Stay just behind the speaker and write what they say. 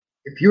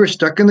If you are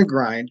stuck in the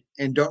grind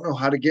and don't know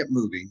how to get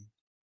moving,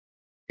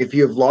 if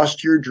you have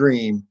lost your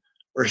dream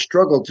or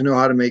struggle to know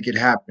how to make it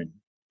happen,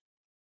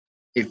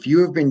 if you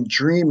have been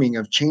dreaming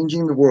of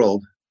changing the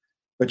world,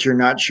 but you're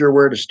not sure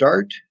where to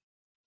start,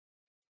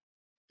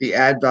 the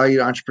Add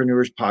Valued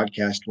Entrepreneurs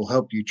podcast will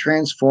help you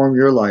transform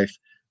your life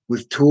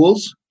with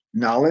tools,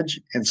 knowledge,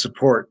 and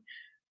support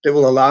that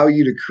will allow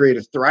you to create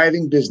a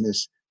thriving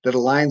business that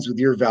aligns with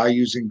your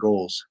values and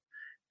goals.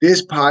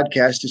 This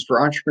podcast is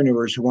for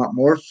entrepreneurs who want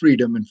more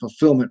freedom and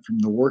fulfillment from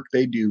the work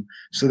they do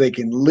so they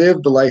can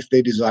live the life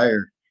they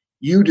desire.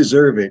 You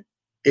deserve it.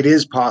 It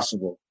is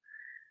possible.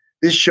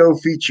 This show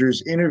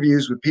features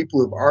interviews with people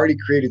who have already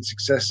created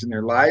success in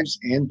their lives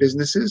and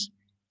businesses,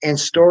 and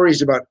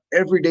stories about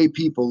everyday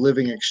people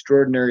living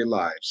extraordinary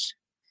lives.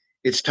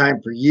 It's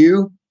time for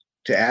you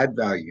to add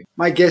value.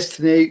 My guest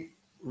today,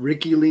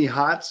 Ricci-Lee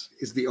Hotz,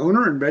 is the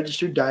owner and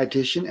registered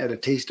dietitian at A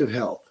Taste of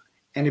Health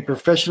and a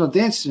professional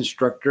dance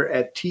instructor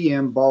at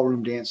TM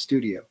Ballroom Dance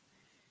Studio.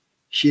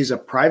 She is a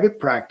private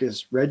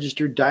practice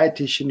registered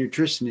dietitian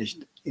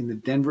nutritionist in the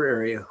Denver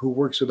area who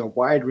works with a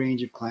wide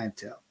range of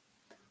clientele.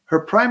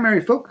 Her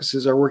primary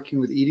focuses are working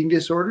with eating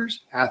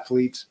disorders,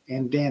 athletes,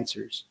 and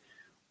dancers,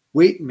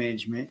 weight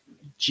management,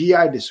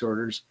 GI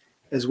disorders,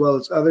 as well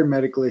as other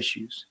medical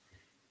issues.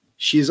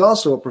 She is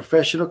also a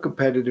professional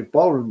competitive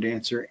ballroom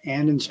dancer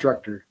and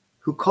instructor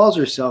who calls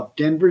herself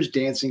Denver's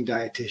dancing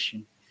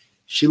dietitian.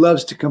 She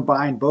loves to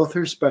combine both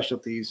her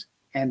specialties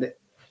and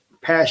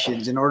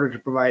passions in order to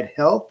provide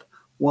health,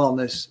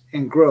 wellness,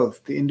 and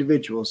growth to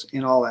individuals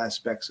in all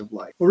aspects of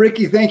life. Well,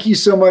 Ricci, thank you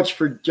so much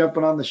for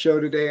jumping on the show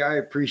today. I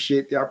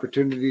appreciate the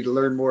opportunity to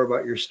learn more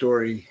about your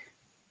story.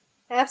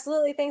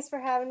 Absolutely. Thanks for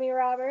having me,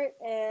 Robert.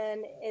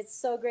 And it's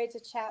so great to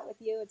chat with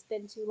you. It's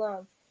been too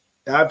long.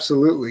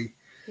 Absolutely.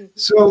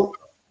 So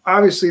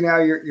obviously now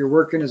you're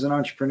working as an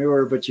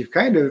entrepreneur, but you've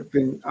kind of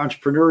been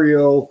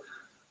entrepreneurial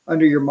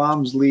under your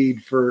mom's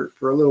lead for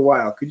a little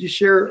while. Could you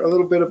share a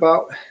little bit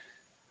about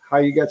how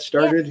you got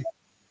started?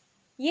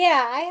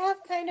 Yeah, I have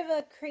kind of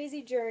a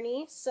crazy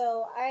journey.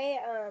 So I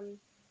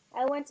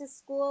went to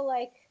school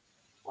like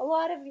a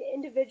lot of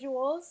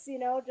individuals,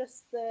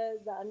 just the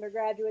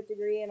undergraduate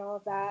degree and all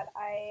of that.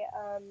 I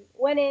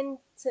went in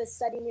to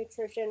study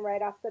nutrition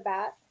right off the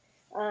bat.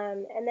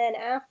 And then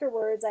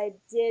afterwards, I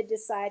did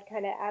decide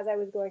kind of as I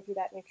was going through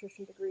that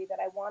nutrition degree that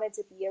I wanted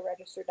to be a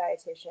registered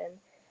dietitian.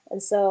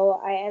 And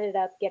so I ended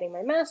up getting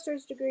my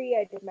master's degree.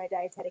 I did my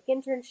dietetic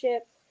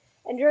internship.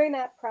 And during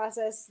that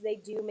process, they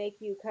do make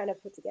you kind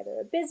of put together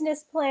a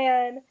business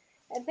plan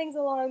and things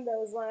along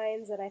those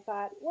lines. And I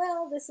thought,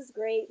 well, this is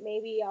great.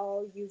 Maybe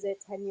I'll use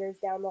it 10 years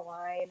down the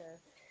line or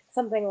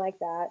something like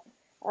that.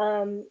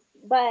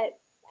 But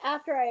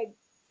after I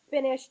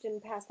finished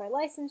and passed my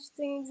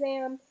licensing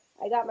exam,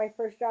 I got my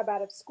first job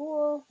out of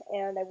school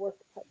and I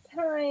worked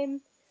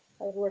part-time.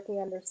 I was working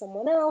under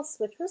someone else,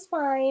 which was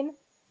fine,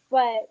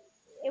 but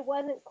it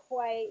wasn't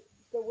quite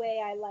the way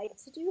I like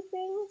to do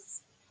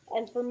things.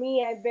 And for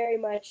me, I very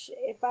much,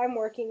 if I'm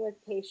working with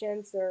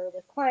patients or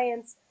with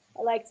clients,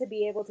 I like to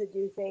be able to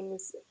do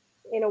things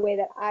in a way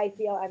that I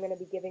feel I'm going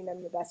to be giving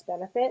them the best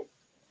benefit.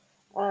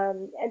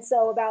 And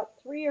so about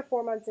 3 or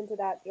 4 months into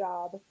that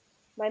job,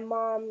 my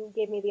mom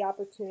gave me the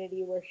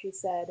opportunity where she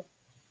said,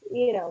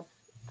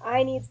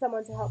 I need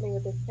someone to help me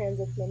with this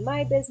transition in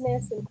my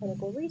business and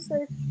clinical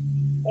research,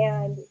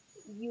 and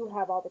you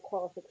have all the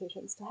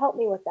qualifications to help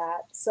me with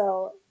that.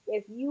 So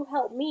if you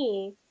help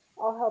me,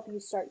 I'll help you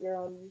start your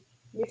own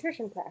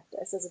nutrition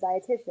practice as a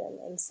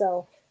dietitian. And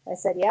so I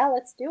said, yeah,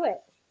 let's do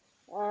it.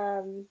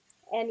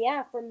 And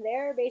yeah, from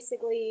there,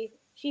 basically,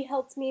 she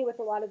helped me with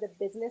a lot of the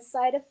business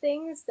side of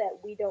things that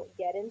we don't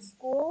get in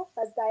school.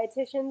 As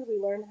dietitians, we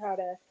learn how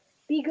to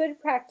be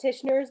good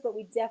practitioners, but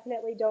we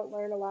definitely don't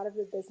learn a lot of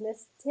the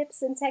business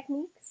tips and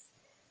techniques.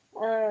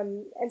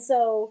 And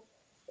so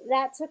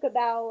that took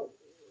about,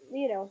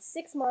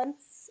 6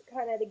 months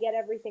kind of to get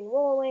everything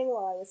rolling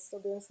while I was still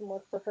doing some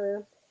work for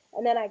her.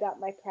 And then I got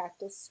my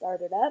practice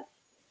started up,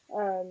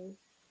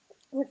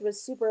 which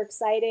was super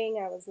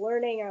exciting. I was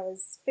learning, I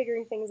was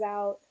figuring things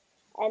out.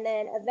 And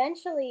then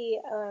eventually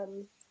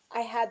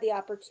I had the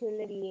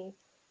opportunity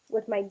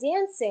with my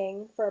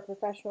dancing for a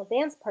professional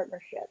dance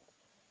partnership.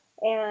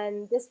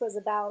 And this was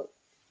about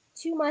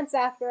 2 months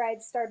after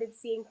I'd started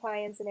seeing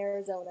clients in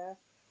Arizona.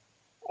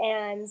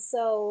 And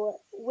so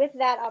with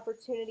that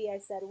opportunity, I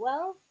said,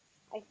 well,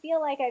 I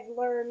feel like I've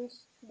learned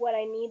what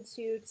I need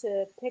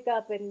to pick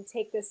up and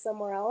take this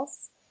somewhere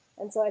else.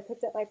 And so I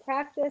picked up my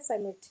practice. I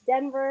moved to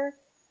Denver.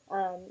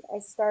 I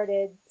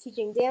started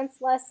teaching dance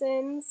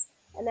lessons.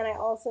 And then I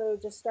also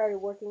just started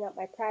working up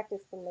my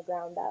practice from the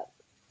ground up.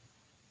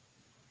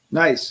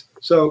 Nice.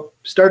 So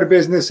start a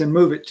business and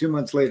move it 2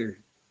 months later.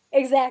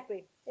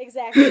 Exactly.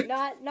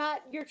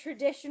 Not your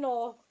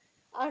traditional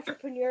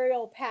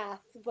entrepreneurial path,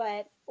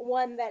 but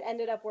one that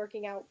ended up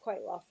working out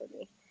quite well for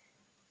me.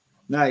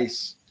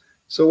 Nice.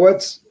 So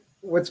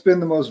what's been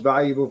the most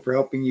valuable for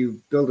helping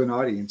you build an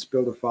audience,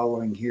 build a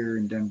following here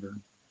in Denver?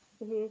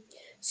 Mm-hmm.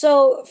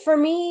 So for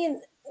me,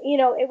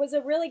 it was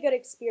a really good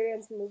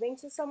experience moving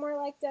to somewhere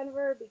like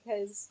Denver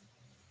because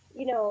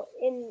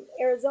in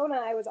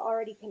Arizona, I was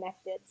already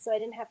connected, so I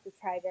didn't have to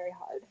try very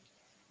hard.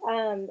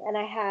 And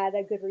I had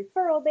a good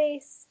referral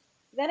base.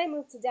 Then I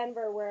moved to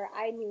Denver where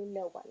I knew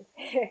no one.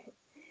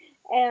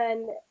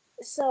 And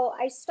so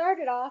I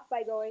started off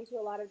by going to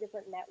a lot of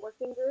different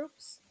networking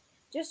groups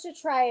just to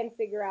try and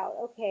figure out,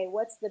 okay,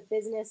 what's the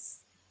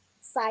business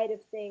side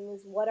of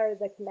things? What are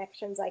the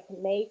connections I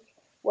can make?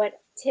 What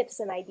tips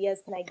and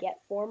ideas can I get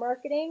for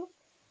marketing?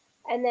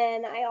 And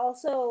then I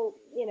also,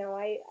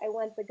 I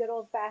went the good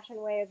old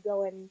fashioned way of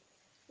going,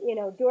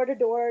 door to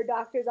door,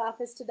 doctor's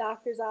office to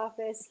doctor's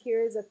office.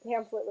 Here's a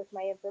pamphlet with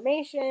my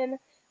information.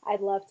 I'd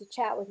love to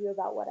chat with you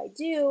about what I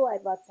do.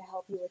 I'd love to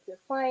help you with your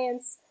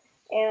clients.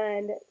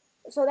 And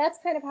so that's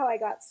kind of how I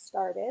got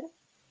started.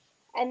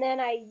 And then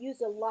I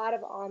used a lot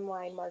of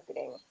online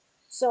marketing.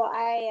 So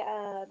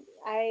I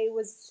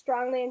was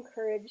strongly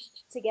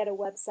encouraged to get a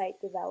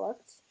website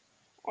developed.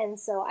 And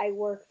so I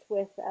worked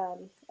with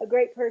a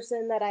great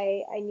person that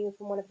I knew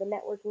from one of the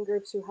networking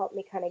groups who helped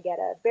me kind of get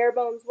a bare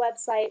bones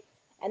website.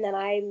 And then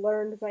I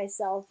learned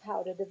myself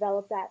how to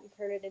develop that and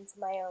turn it into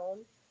my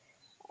own.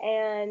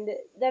 And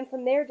then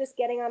from there, just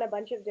getting on a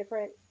bunch of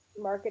different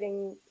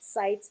marketing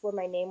sites where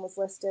my name was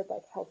listed,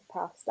 like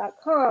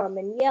healthprops.com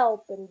and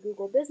Yelp and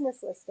Google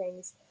business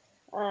listings.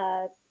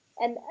 Uh,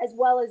 and as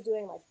well as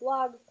doing like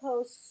blog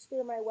posts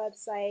through my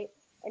website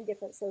and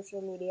different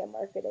social media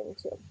marketing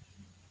too.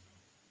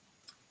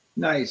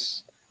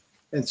 Nice.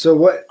 And so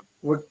what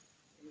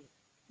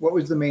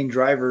was the main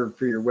driver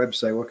for your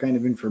website? What kind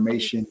of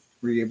information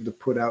were you able to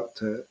put out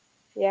to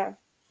Yeah.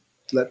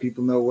 let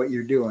people know what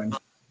you're doing?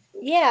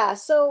 Yeah.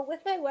 So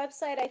with my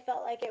website, I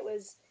felt like it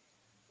was,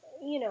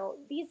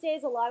 these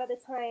days, a lot of the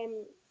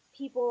time,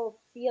 people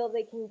feel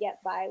they can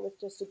get by with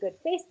just a good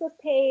Facebook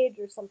page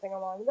or something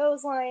along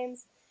those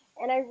lines.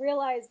 And I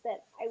realized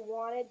that I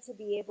wanted to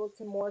be able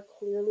to more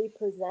clearly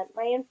present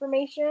my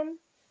information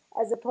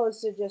as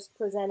opposed to just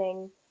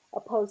presenting a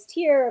post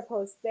here, a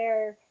post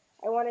there.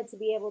 I wanted to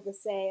be able to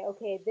say,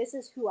 okay, this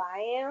is who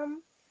I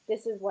am,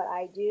 this is what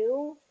I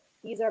do,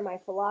 these are my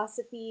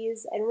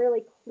philosophies, and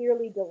really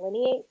clearly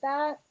delineate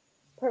that,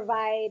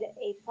 provide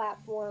a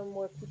platform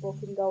where people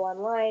can go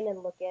online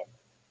and look at,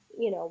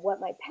 what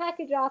my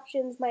package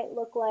options might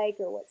look like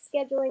or what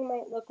scheduling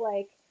might look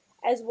like,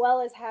 as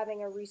well as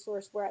having a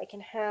resource where I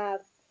can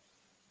have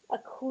a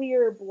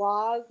clear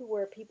blog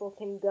where people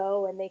can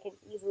go and they can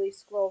easily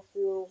scroll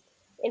through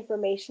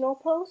informational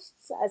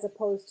posts as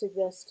opposed to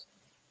just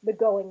the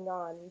going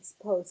ons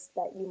posts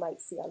that you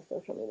might see on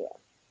social media.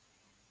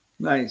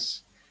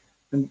 Nice.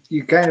 And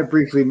you kind of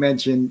briefly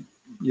mentioned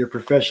your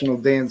professional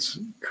dance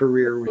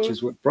career, which Mm-hmm.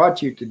 is what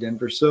brought you to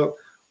Denver. So,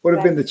 what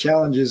have Right. been the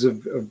challenges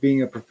of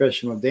being a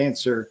professional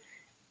dancer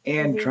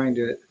and Mm-hmm. trying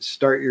to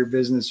start your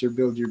business or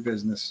build your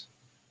business?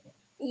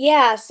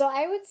 Yeah, so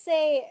I would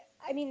say,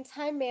 I mean,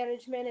 time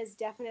management is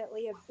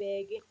definitely a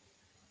big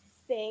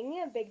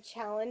thing, a big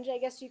challenge, I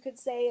guess you could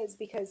say, is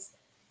because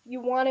you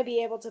want to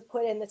be able to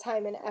put in the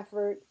time and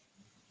effort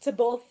to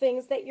both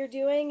things that you're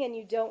doing, and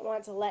you don't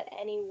want to let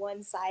any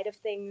one side of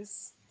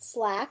things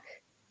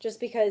slack,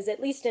 just because,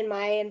 at least in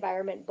my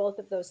environment, both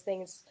of those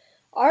things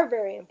are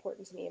very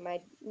important to me.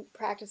 My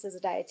practice as a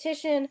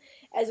dietitian,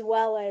 as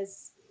well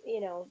as,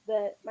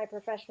 my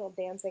professional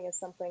dancing is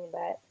something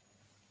that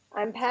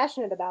I'm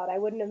passionate about. I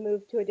wouldn't have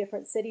moved to a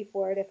different city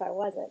for it if I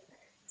wasn't.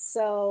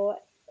 So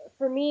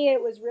for me,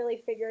 it was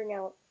really figuring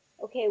out,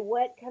 okay,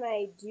 what can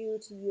I do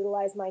to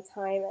utilize my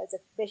time as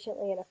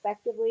efficiently and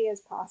effectively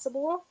as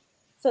possible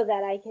so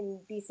that I can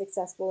be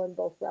successful in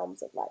both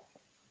realms of life.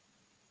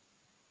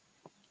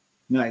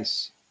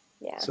 Nice.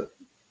 Yeah.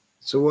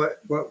 So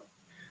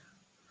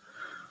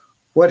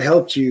what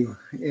helped you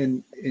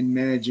in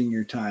managing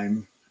your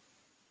time?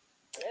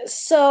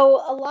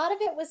 So a lot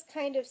of it was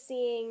kind of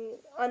seeing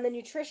on the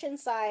nutrition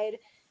side,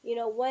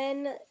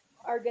 when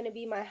are going to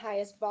be my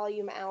highest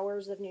volume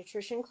hours of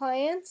nutrition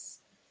clients.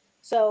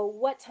 So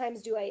what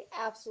times do I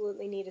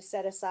absolutely need to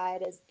set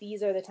aside as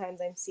these are the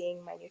times I'm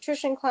seeing my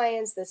nutrition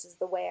clients. This is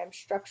the way I'm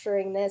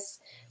structuring this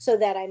so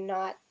that I'm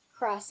not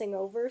crossing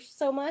over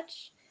so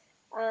much.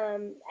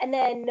 And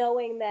then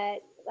knowing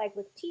that, like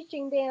with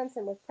teaching dance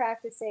and with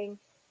practicing,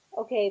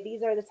 okay,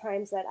 these are the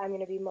times that I'm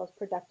going to be most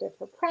productive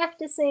for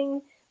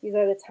practicing. These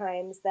are the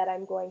times that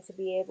I'm going to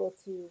be able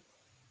to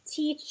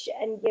teach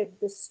and give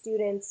the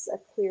students a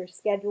clear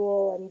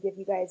schedule and give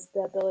you guys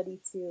the ability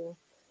to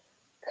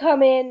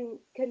come in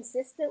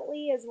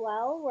consistently as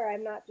well, where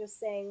I'm not just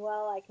saying,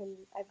 well,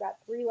 I've got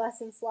 3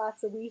 lesson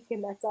slots a week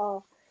and that's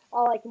all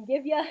I can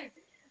give you.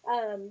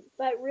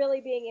 But really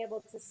being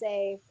able to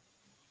say,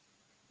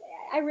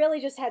 I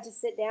really just had to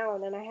sit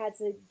down and I had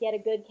to get a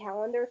good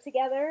calendar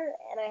together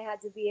and I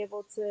had to be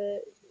able to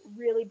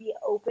really be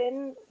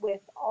open with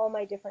all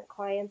my different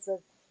clients of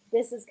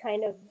this is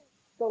kind of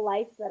the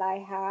life that I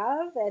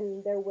have,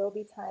 and there will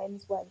be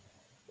times when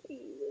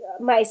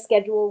my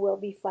schedule will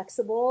be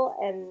flexible,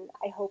 and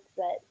I hope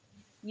that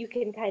you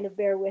can kind of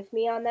bear with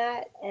me on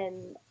that,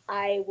 and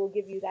I will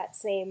give you that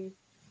same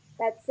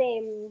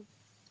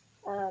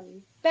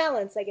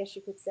balance, I guess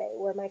you could say,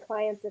 where my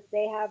clients, if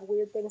they have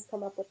weird things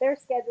come up with their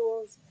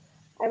schedules,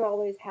 I'm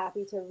always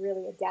happy to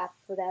really adapt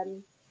for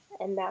them.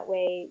 And that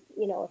way,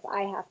 if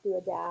I have to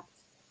adapt,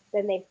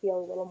 then they feel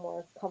a little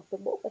more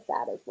comfortable with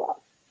that as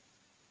well.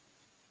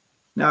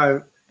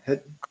 Now,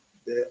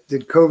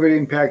 did COVID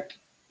impact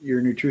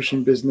your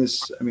nutrition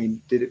business? I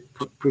mean, did it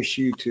push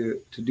you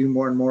to do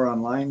more and more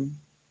online?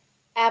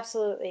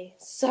 Absolutely.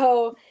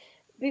 So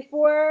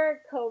before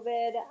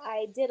COVID,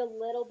 I did a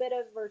little bit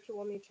of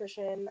virtual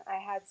nutrition. I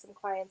had some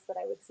clients that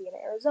I would see in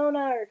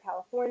Arizona or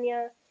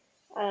California.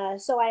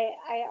 So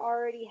I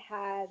already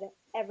had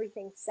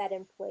everything set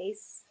in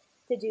place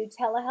to do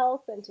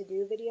telehealth and to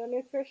do video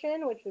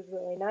nutrition, which was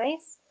really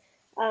nice.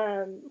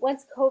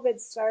 Once COVID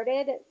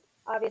started,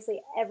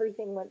 obviously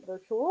everything went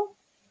virtual.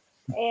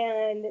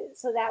 And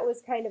so that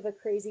was kind of a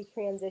crazy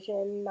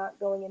transition, not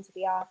going into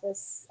the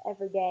office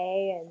every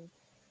day and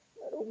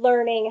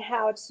learning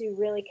how to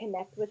really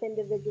connect with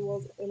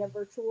individuals in a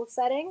virtual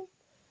setting.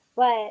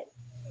 But,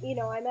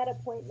 I'm at a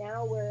point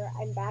now where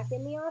I'm back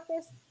in the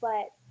office,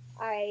 but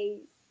I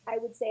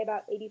would say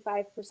about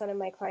 85% of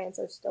my clients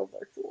are still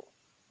virtual.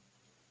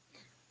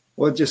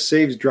 Well, it just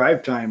saves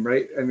drive time,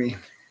 right? I mean,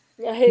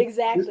 Yeah,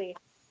 exactly.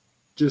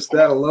 just And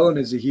that alone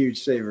is a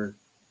huge saver.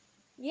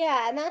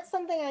 yeah, and that's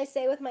something I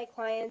say with my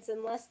clients,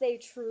 unless they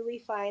truly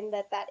find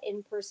that that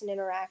in-person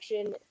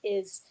interaction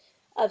is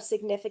of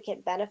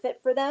significant benefit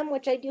for them,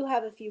 which I do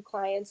have a few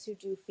clients who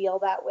do feel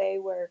that way,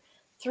 where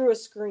through a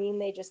screen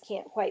they just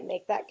can't quite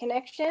make that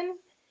connection.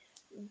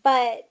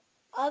 But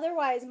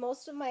otherwise,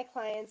 most of my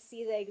clients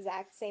see the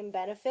exact same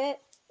benefit.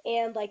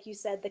 And like you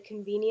said, the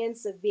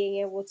convenience of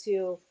being able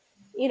to,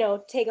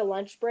 take a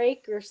lunch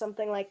break or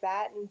something like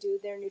that and do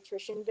their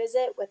nutrition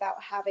visit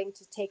without having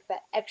to take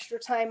that extra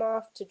time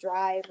off to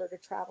drive or to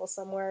travel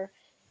somewhere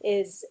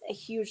is a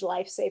huge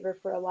lifesaver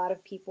for a lot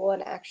of people,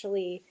 and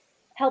actually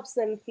helps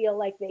them feel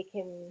like they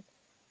can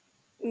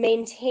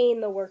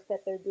maintain the work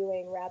that they're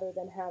doing rather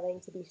than having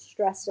to be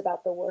stressed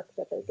about the work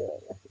that they're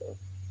doing with you.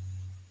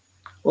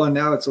 Well,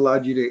 now it's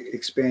allowed you to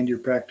expand your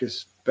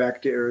practice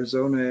back to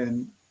Arizona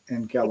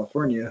and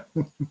California.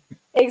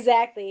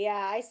 Exactly.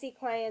 Yeah. I see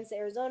clients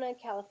Arizona,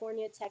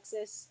 California,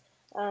 Texas,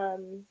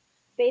 um,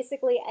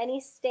 basically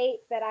any state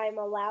that I'm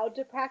allowed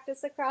to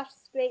practice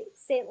across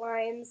state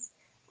lines.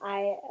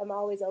 I am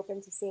always open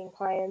to seeing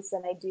clients,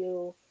 and I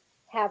do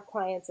have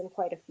clients in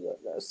quite a few of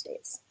those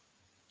states.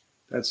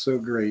 That's so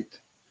great.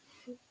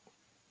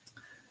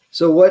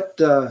 So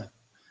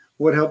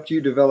what helped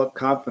you develop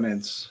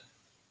confidence?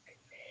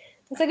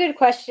 That's a good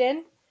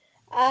question.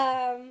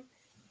 Um,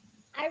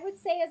 I would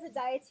say as a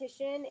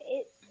dietitian,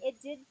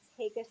 it did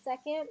take a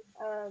second.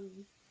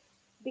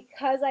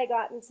 Because I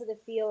got into the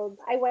field,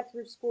 I went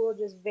through school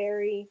just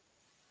very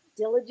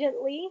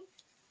diligently.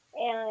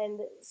 And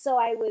so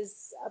I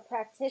was a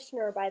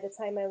practitioner by the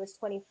time I was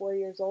 24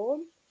 years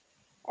old.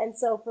 And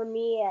so for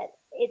me,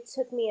 it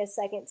took me a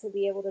second to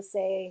be able to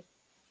say,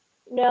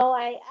 no,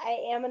 I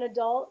am an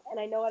adult and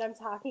I know what I'm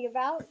talking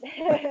about.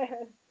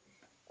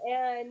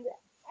 And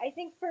I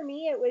think for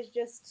me, it was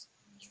just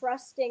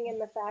trusting in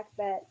the fact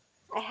that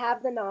I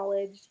have the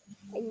knowledge,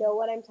 I know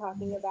what I'm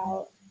talking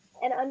about,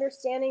 and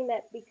understanding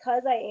that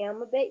because I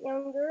am a bit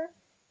younger,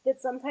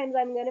 that sometimes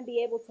I'm going to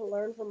be able to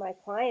learn from my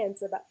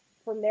clients about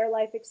from their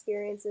life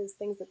experiences,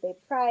 things that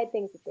they've tried,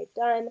 things that they've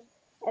done,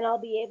 and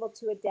I'll be able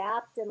to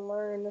adapt and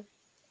learn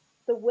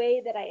the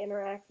way that I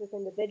interact with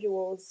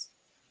individuals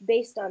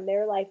based on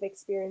their life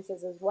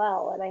experiences as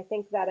well. And I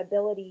think that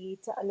ability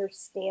to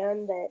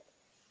understand that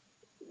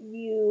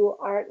you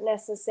aren't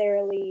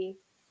necessarily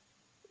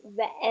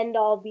the end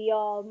all be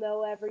all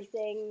know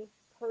everything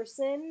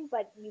person,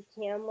 but you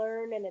can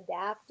learn and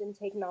adapt and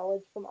take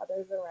knowledge from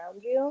others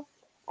around you,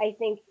 I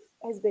think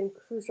has been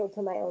crucial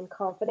to my own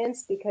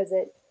confidence, because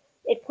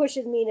it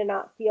pushes me to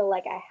not feel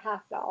like I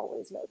have to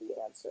always know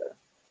the answer,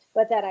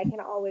 but that I can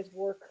always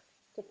work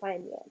to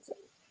find the answer.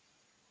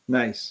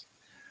 Nice.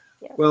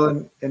 Yeah.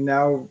 Well, and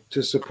now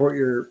to support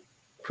your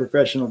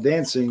professional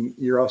dancing,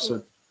 you're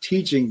also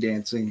teaching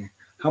dancing.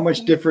 How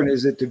much different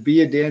is it to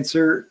be a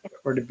dancer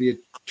or to be a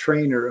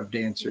trainer of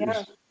dancers?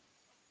 Yeah.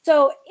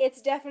 So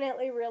it's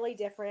definitely really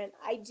different.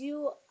 I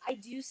do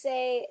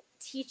say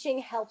teaching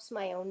helps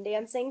my own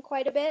dancing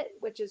quite a bit,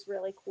 which is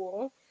really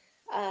cool.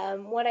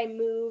 When I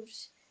moved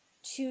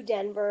to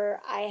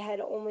Denver, I had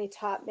only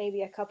taught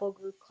maybe a couple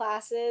group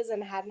classes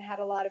and hadn't had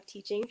a lot of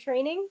teaching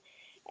training.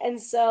 And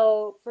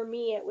so for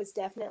me, it was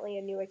definitely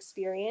a new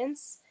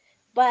experience.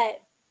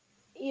 But,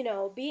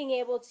 being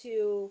able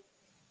to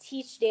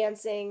teach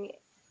dancing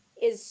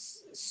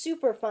is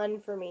super fun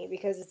for me,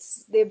 because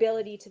it's the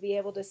ability to be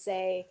able to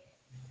say,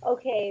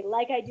 okay,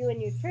 like I do in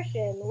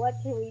nutrition, what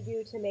can we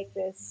do to make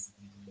this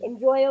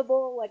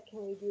enjoyable? What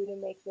can we do to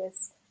make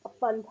this a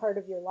fun part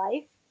of your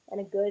life and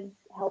a good,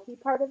 healthy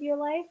part of your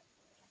life?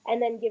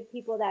 And then give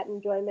people that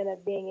enjoyment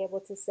of being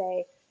able to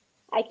say,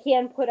 I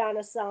can put on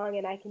a song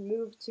and I can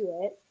move to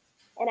it,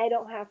 and I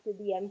don't have to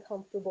be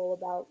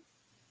uncomfortable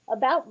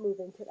about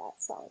moving to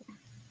that song.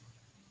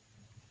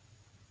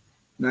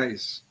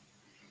 Nice.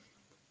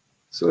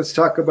 So let's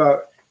talk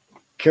about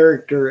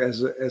character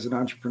as an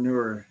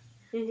entrepreneur.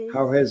 Mm-hmm.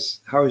 How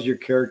has your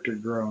character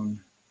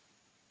grown?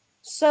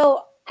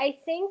 So I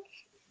think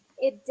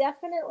it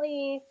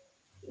definitely,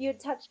 you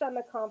touched on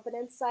the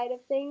confidence side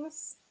of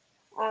things.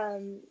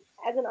 Um,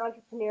 as an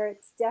entrepreneur,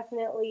 it's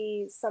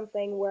definitely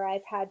something where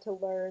I've had to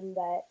learn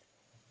that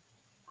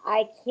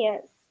I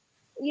can't,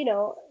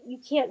 you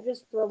can't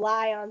just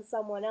rely on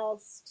someone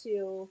else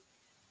to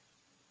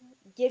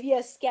give you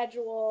a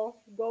schedule,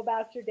 go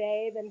about your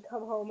day, then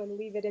come home and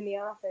leave it in the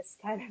office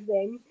kind of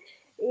thing.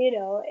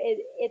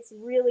 It's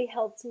really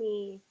helped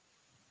me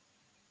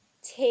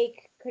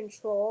take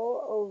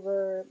control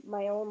over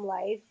my own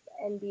life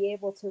and be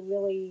able to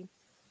really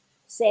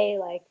say,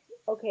 like,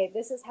 okay,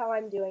 this is how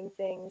I'm doing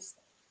things,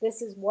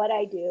 this is what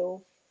I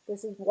do,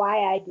 this is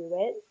why I do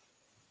it,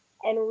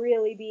 and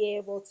really be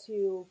able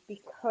to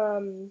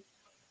become,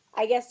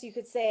 I guess you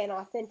could say, an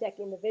authentic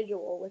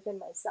individual within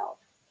myself,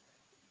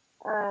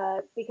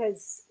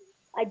 because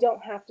I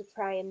don't have to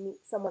try and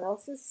meet someone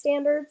else's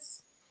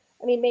standards.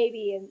 I mean,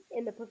 maybe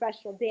in the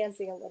professional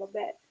dancing a little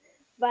bit,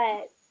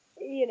 but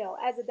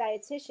as a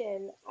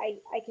dietitian, I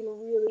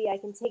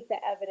can take the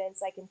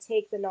evidence, I can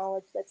take the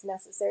knowledge that's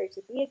necessary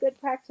to be a good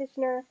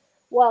practitioner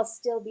while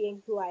still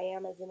being who I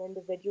am as an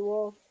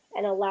individual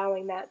and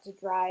allowing that to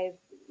drive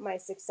my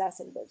success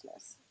in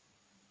business.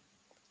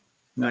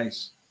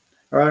 Nice.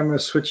 All right, I'm going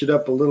to switch it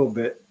up a little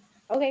bit.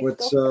 Okay, go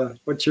What's for it.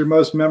 what's your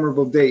most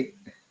memorable date?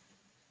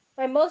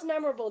 My most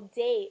memorable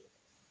date.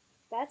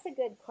 That's a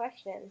good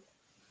question.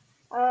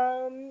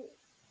 Um,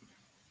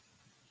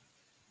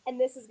 and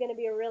this is going to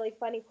be a really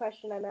funny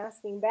question I'm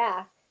asking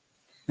back.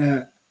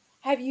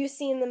 Have you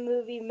seen the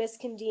movie Miss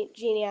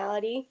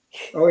Congeniality?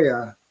 Oh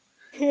yeah.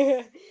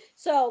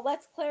 So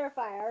let's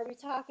clarify. Are we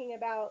talking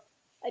about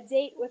a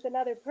date with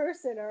another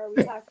person, or are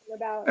we talking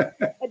about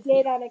a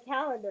date on a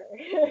calendar?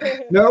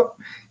 Nope.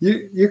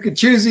 You could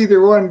choose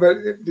either one, but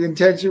the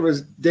intention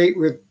was date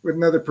with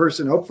another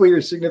person. Hopefully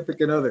your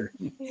significant other.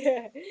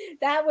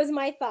 That was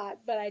my thought,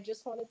 but I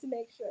just wanted to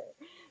make sure.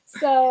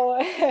 So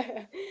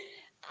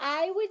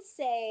I would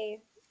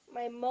say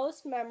my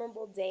most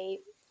memorable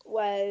date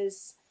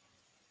was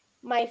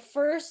my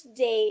first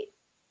date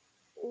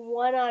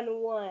one on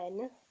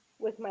one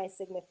with my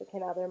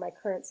significant other, my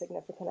current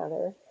significant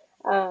other.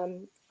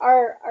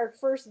 Our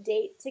first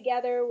date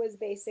together was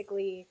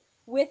basically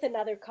with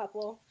another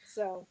couple,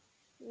 so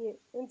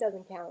it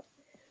doesn't count.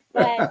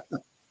 But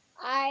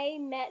I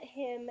met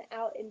him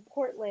out in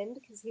Portland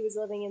because he was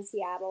living in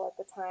Seattle at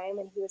the time,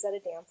 and he was at a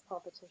dance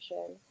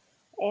competition.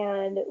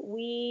 And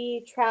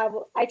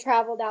I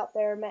traveled out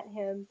there, met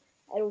him,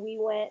 and we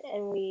went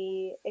and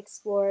we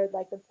explored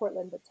like the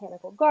Portland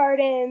Botanical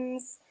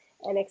Gardens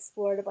and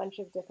explored a bunch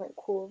of different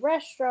cool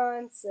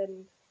restaurants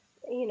and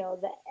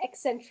the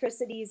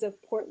eccentricities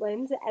of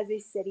Portland as a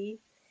city.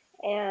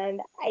 And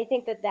I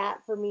think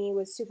that for me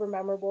was super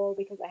memorable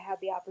because I had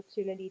the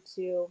opportunity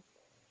to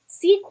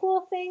see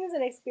cool things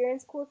and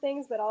experience cool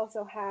things, but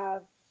also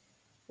have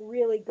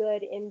really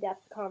good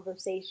in-depth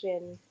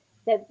conversation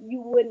that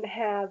you wouldn't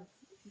have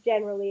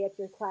generally at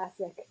your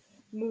classic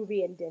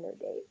movie and dinner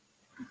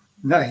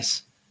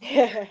Nice.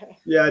 date.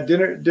 Yeah,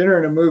 dinner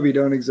and a movie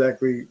don't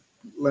exactly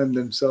lend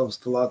themselves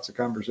to lots of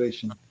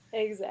conversation.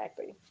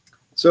 Exactly.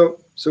 So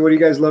what do you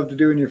guys love to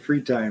do in your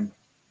free time?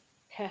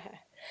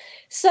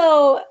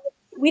 So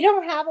we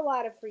don't have a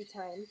lot of free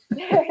time,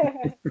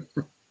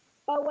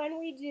 but when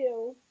we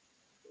do,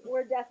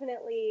 we're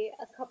definitely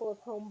a couple of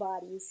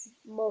homebodies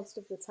most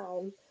of the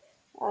time.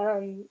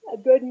 A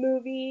good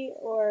movie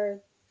or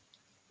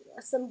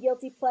some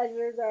guilty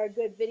pleasures are a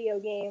good video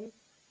game,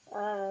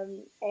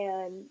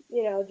 and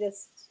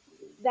just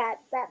that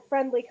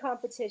friendly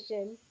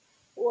competition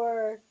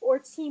or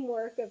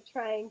teamwork of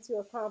trying to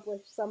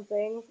accomplish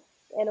something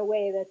in a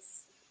way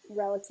that's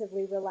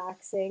relatively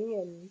relaxing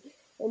and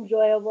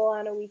enjoyable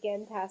on a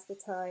weekend pass the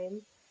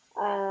time.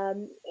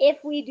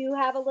 If we do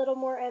have a little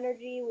more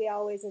energy, we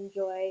always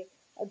enjoy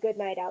a good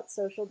night out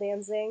social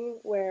dancing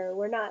where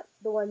we're not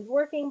the ones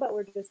working, but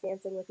we're just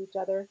dancing with each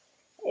other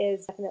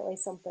is definitely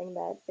something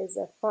that is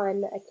a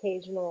fun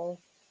occasional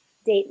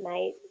date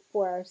night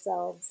for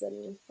ourselves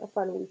and a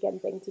fun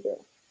weekend thing to do.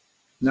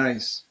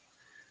 Nice.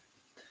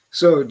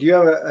 So do you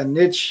have a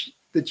niche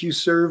that you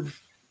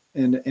serve,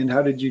 and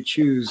how did you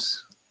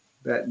choose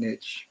that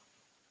niche?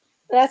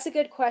 That's a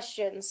good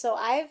question. So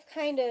I've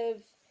kind of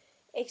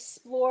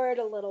explored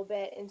a little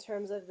bit in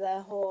terms of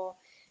the whole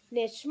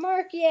niche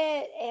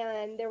market,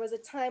 and there was a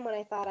time when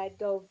I thought I'd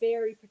go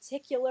very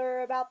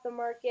particular about the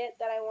market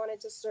that I wanted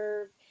to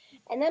serve.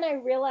 And then I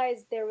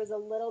realized there was a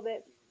little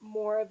bit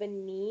more of a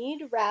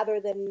need rather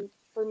than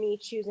for me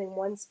choosing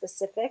one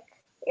specific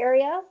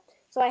area.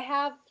 So I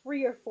have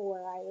three or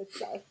four, I would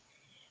say.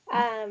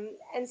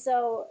 And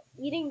so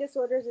eating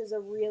disorders is a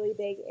really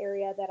big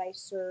area that I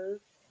serve.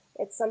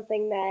 It's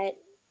something that,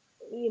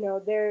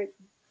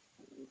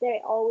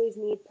 they always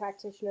need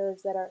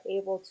practitioners that are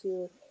able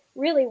to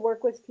really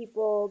work with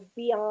people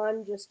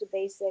beyond just a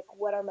basic,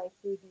 what are my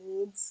food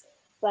needs,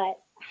 but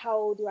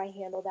how do I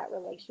handle that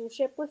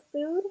relationship with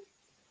food?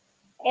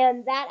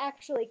 And that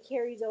actually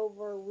carries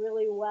over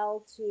really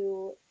well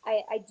to,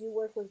 I do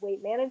work with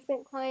weight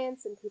management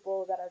clients and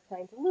people that are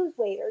trying to lose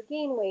weight or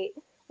gain weight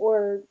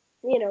or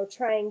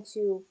trying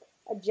to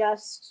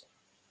adjust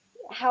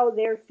how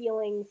they're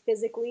feeling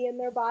physically in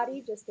their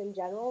body, just in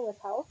general with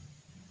health.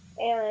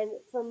 And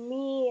for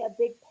me, a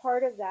big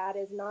part of that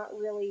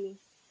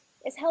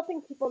is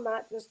helping people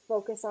not just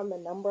focus on the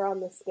number on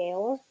the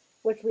scale,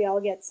 which we all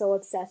get so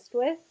obsessed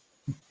with,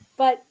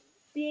 but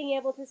being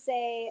able to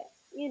say,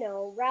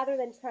 rather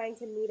than trying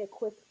to meet a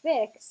quick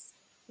fix,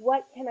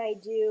 what can I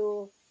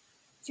do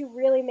to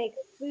really make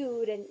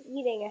food and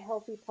eating a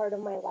healthy part of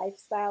my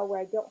lifestyle where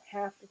I don't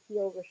have to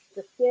feel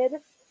restricted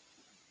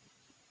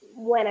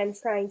when I'm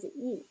trying to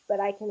eat, but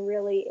I can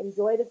really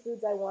enjoy the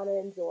foods I want to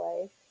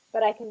enjoy,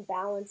 but I can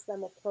balance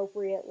them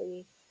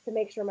appropriately to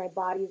make sure my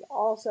body's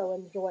also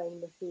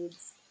enjoying the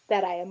foods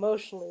that I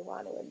emotionally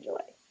want to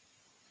enjoy.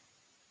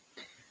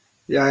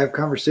 Yeah, I have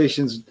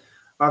conversations,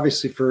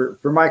 obviously, for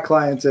my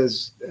clients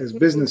as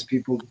business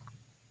people.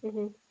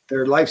 Mm-hmm.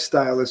 Their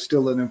lifestyle is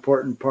still an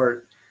important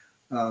part.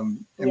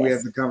 And we have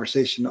Yes. the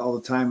conversation all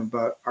the time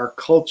about our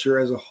culture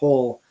as a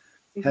whole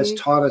has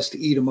taught us to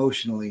eat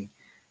emotionally,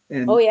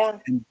 and Oh, yeah.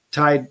 and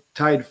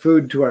tied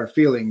food to our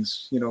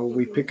feelings.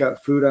 We pick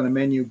out food on a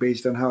menu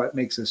based on how it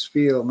makes us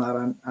feel, not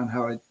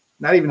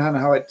even on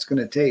how it's going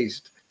to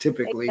taste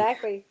typically.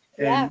 Exactly.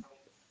 Yeah.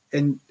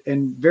 And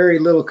very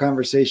little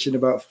conversation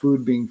about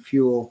food being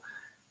fuel,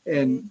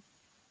 and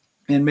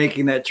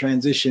making that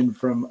transition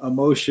from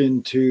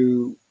emotion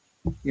to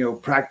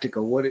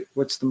practical.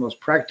 What's the most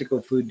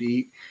practical food to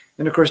eat?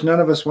 And of course, none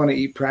of us want to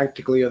eat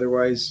practically.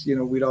 Otherwise,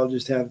 we'd all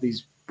just have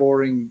these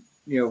boring,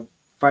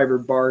 fiber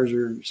bars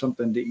or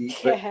something to eat.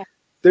 But Yeah.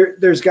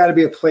 there's got to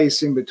be a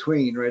place in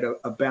between, right?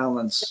 A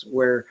balance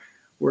where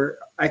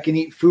I can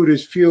eat food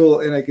as fuel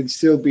and I can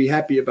still be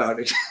happy about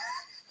it.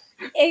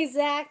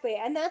 Exactly.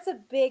 And that's a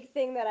big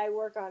thing that I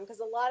work on, because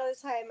a lot of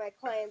the time my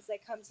clients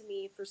that come to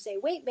me for, say,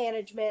 weight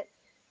management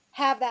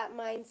have that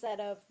mindset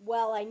of,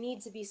 well, I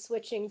need to be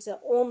switching to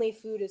only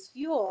food as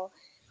fuel.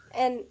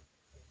 And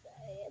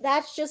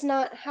that's just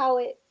not how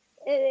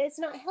it's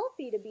not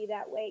healthy to be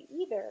that way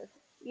either.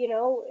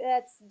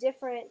 That's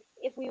different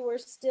if we were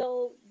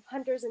still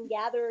hunters and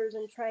gatherers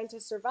and trying to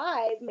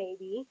survive,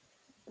 maybe,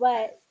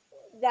 but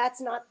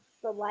that's not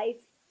the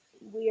life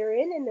we're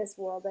in this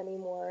world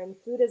anymore. And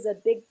food is a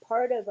big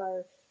part of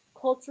our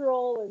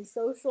cultural and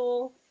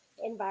social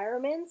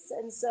environments.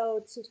 And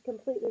so to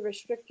completely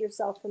restrict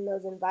yourself from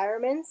those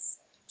environments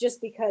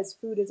just because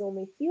food is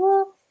only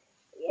fuel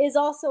is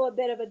also a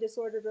bit of a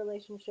disordered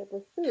relationship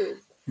with food.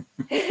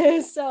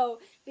 So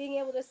being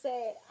able to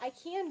say, I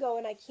can go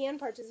and I can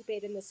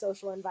participate in the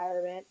social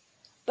environment,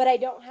 but I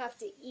don't have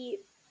to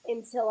eat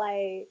until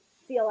I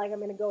feel like I'm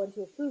going to go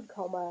into a food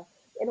coma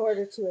in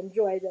order to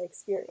enjoy the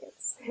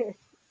experience.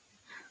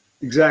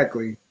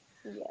 Exactly.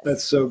 Yes.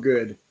 That's so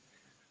good.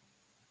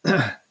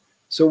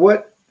 So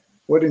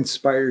what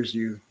inspires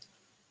you?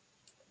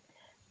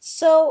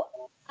 So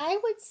I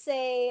would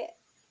say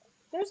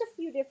there's a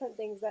few different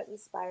things that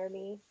inspire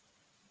me.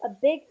 A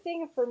big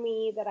thing for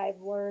me that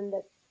I've learned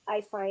that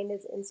I find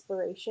is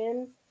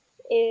inspiration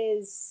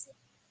is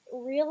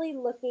really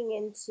looking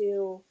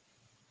into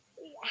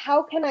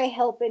how can I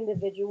help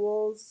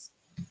individuals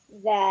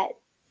that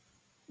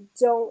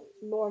don't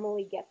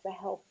normally get the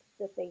help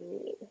that they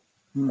need,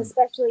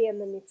 especially in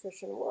the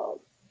nutrition world.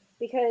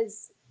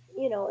 Because,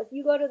 if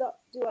you go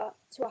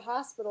to a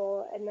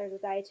hospital and there's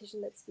a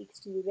dietitian that speaks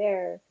to you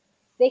there,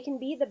 they can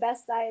be the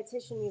best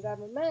dietitian you've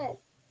ever met,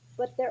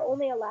 but they're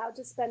only allowed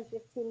to spend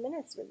 15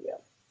 minutes with you.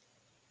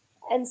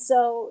 And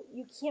so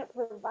you can't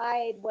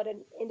provide what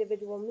an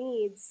individual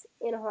needs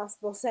in a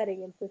hospital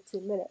setting in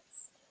 15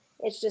 minutes.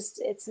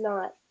 It's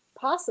not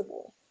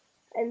possible.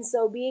 And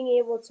so being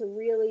able to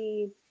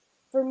really,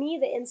 for me,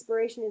 the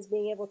inspiration is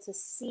being able to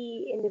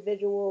see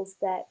individuals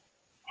that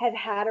have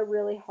had a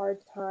really hard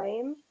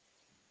time,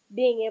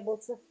 being able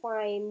to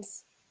find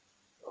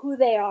who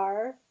they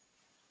are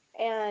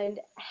and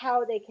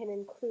how they can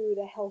include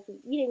a healthy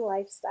eating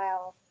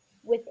lifestyle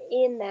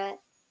within that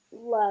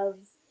love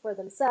for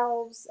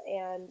themselves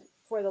and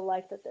for the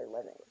life that they're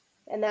living.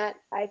 And that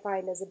I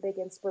find as a big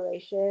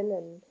inspiration.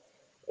 And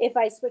if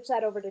I switch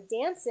that over to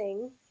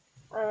dancing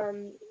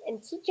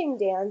and teaching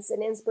dance,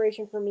 an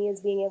inspiration for me is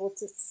being able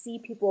to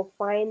see people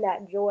find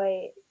that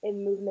joy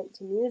in movement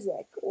to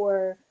music,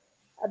 or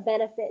a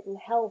benefit in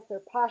health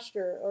or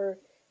posture, or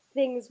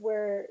things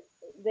where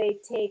they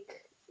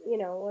take,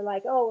 we're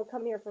like, oh, we'll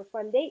come here for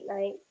fun date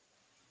night.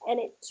 And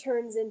it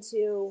turns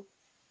into,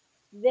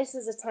 this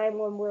is a time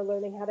when we're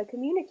learning how to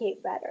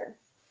communicate better,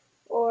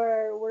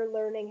 or we're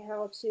learning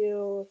how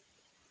to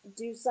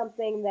do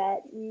something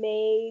that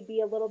may be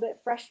a little bit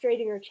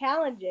frustrating or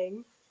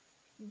challenging,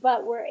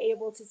 but we're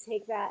able to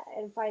take that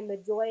and find the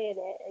joy in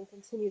it and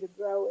continue to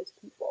grow as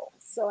people.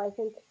 So I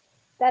think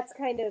that's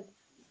kind of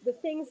the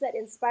things that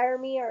inspire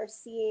me, are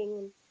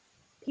seeing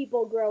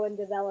people grow and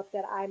develop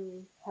that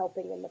I'm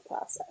helping in the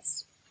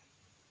process.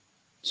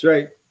 That's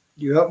right.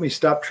 You helped me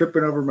stop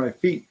tripping over my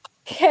feet.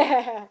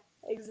 Yeah,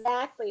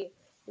 exactly.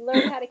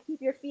 Learn how to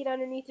keep your feet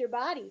underneath your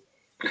body.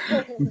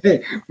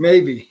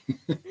 Maybe.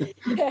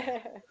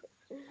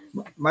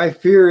 My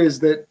fear is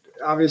that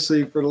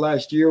obviously for the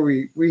last year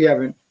we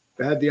haven't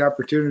had the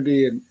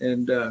opportunity, and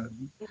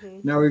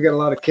Mhm. now we've got a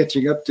lot of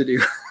catching up to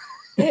do.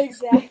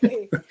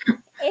 Exactly. I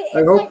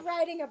It's hope like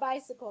riding a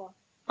bicycle.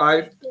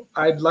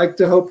 I'd like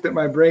to hope that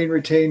my brain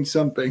retains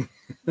something.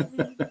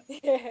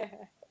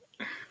 Mhm.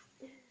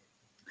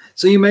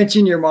 So you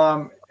mentioned your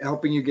mom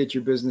helping you get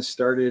your business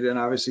started, and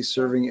obviously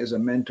serving as a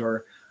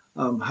mentor.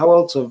 How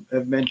else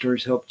have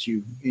mentors helped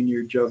you in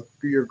your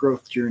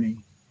growth journey?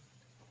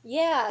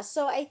 Yeah,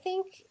 so I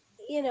think,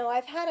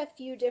 I've had a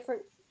few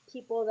different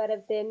people that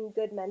have been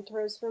good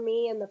mentors for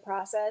me in the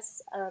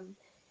process.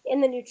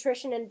 In the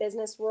nutrition and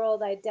business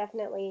world, I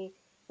definitely,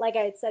 like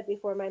I had said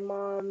before, my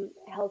mom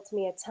helped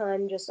me a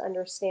ton just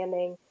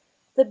understanding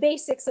the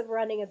basics of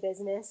running a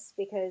business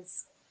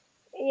because,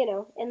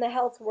 in the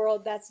health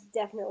world, that's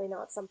definitely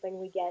not something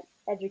we get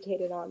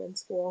educated on in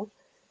school.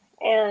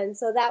 And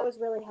so that was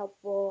really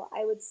helpful.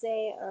 I would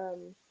say,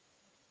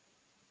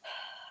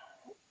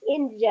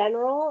 in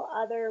general,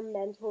 other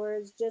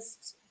mentors,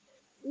 just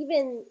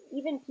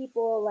even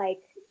people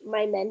like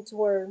my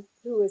mentor,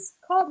 who was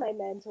called my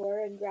mentor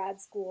in grad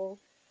school,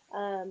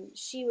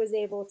 she was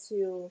able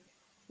to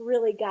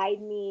really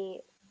guide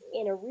me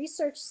in a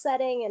research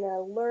setting and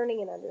a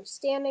learning and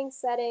understanding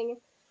setting,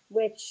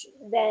 which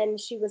then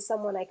she was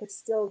someone I could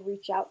still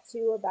reach out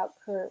to about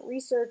current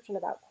research and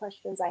about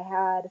questions I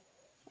had,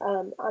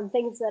 on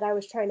things that I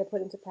was trying to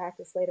put into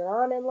practice later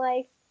on in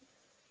life.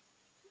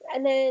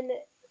 And then,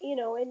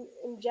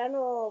 in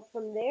general,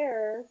 from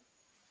there,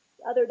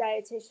 other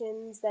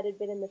dietitians that had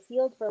been in the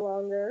field for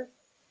longer,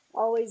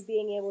 always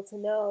being able to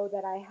know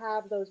that I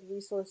have those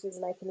resources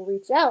and I can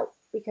reach out,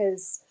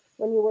 because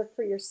when you work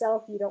for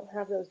yourself, you don't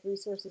have those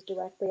resources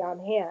directly on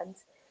hand.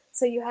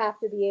 So you have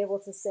to be able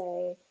to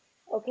say,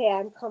 okay,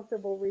 I'm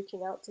comfortable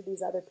reaching out to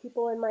these other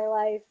people in my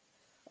life.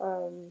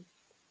 Um,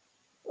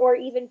 or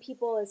even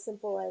people as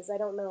simple as, I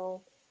don't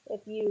know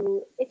if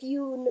you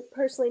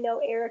personally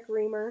know Eric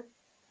Reamer,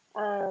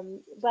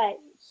 but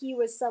he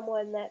was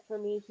someone that for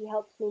me, he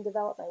helped me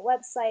develop my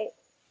website.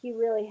 He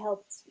really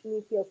helped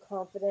me feel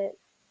confident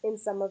in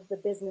some of the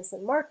business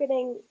and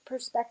marketing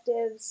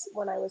perspectives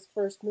when I was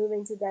first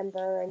moving to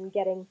Denver and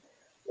getting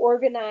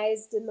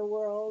organized in the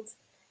world.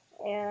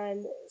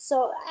 And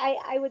so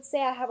I would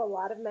say I have a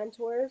lot of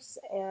mentors,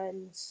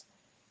 and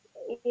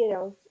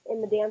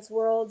in the dance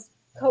world,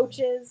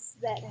 coaches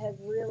that have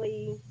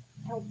really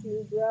helped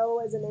me grow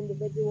as an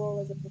individual,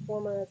 as a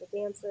performer, as a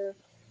dancer.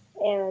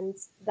 And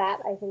that,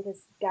 I think,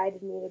 has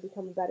guided me to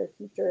become a better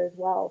teacher as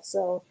well.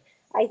 So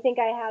I think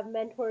I have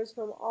mentors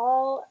from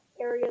all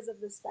areas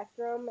of the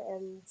spectrum,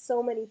 and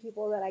so many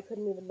people that I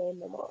couldn't even name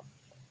them all.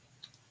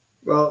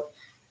 Well,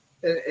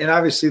 and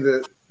obviously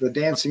the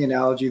dancing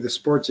analogy, the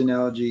sports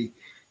analogy,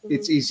 Mm-hmm.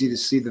 it's easy to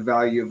see the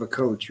value of a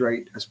coach,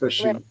 right? Right.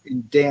 Especially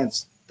in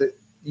dance, that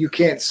you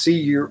can't see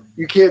your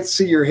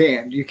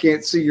hand, you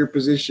can't see your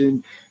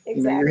position. Your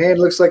Exactly. hand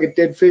looks like a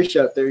dead fish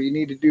out there. You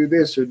need to do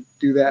this or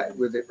do that Mm-hmm.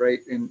 with it, right?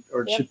 And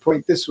or it Yep. should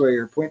point this way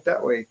or point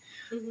that way.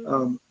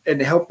 Mm-hmm.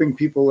 And helping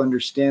people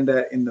understand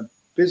that in the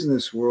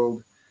business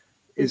world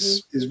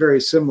Mm-hmm. is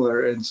very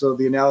similar. And so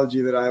the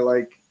analogy that I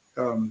like,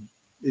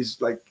 is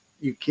like,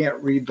 you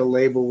can't read the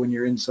label when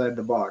you're inside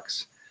the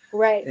box,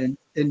 Right. and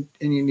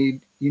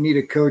you need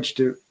a coach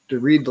to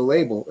read the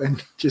label,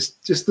 and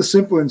just the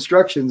simple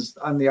instructions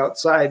on the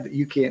outside that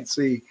you can't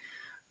see,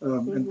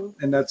 Mm-hmm.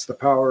 and that's the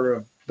power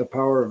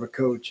of a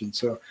coach. And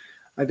so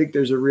I think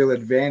there's a real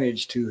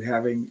advantage to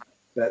having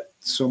that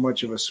so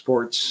much of a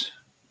sports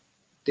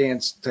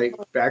dance type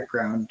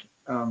background,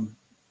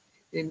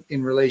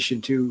 in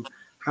relation to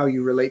how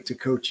you relate to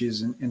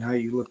coaches, and how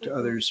you look to Mm-hmm.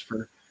 others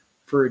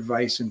for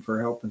advice and for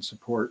help and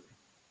support.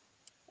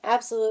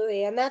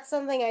 Absolutely. And that's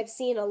something I've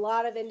seen a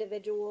lot of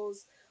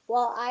individuals.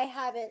 While I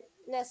haven't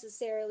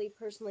necessarily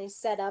personally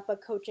set up a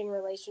coaching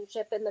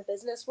relationship in the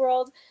business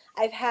world,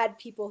 I've had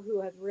people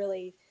who have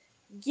really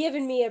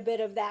given me a bit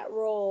of that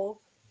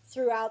role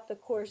throughout the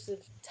course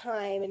of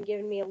time and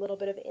given me a little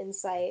bit of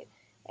insight.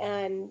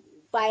 And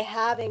by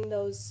having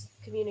those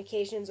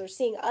communications or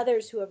seeing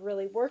others who have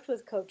really worked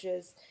with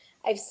coaches,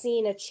 I've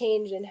seen a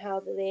change in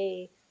how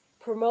they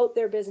promote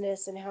their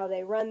business and how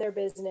they run their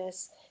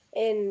business.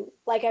 And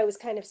like I was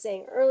kind of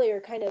saying earlier,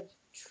 kind of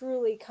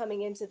truly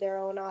coming into their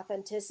own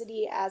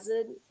authenticity as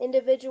an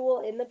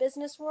individual in the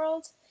business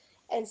world,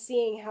 and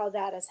seeing how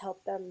that has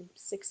helped them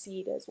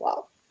succeed as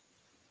well.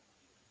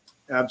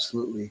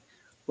 Absolutely.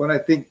 When I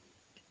think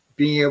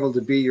being able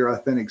to be your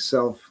authentic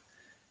self,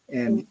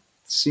 Mm-hmm. and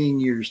seeing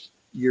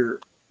your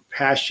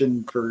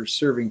passion for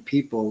serving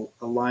people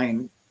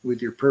align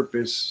with your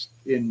purpose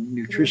in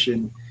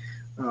nutrition,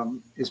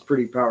 is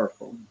pretty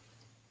powerful.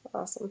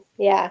 Awesome.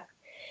 Yeah.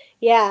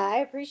 Yeah, I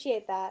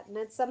appreciate that. And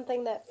it's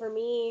something that for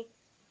me,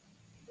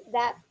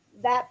 that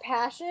that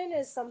passion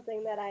is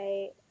something that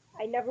I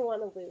never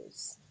want to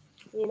lose.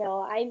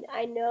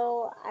 I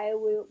know I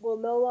will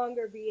no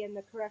longer be in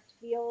the correct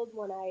field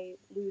when I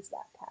lose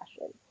that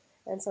passion.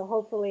 And so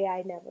hopefully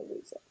I never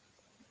lose it.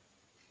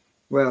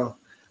 Well,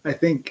 I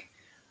think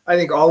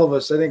all of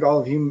us, I think all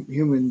of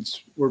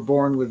humans were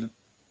born with,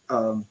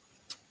 um,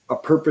 a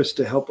purpose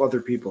to help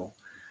other people,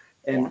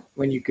 And Yeah.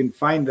 when you can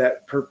find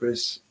that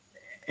purpose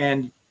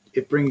and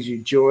it brings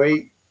you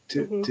joy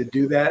to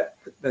do that,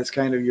 that's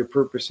kind of your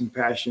purpose and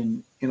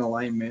passion in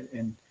alignment.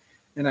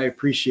 And I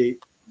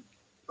appreciate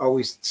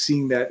always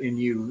seeing that in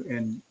you.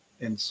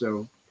 And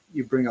so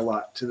you bring a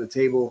lot to the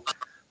table.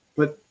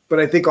 But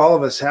I think all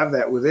of us have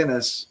that within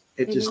us.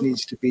 It just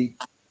needs to be,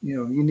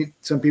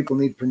 some people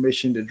need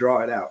permission to draw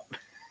it out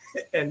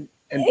and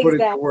put it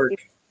to Exactly. work.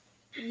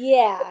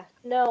 Yeah.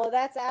 No,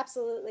 that's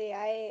absolutely.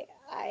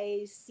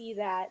 I see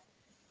that,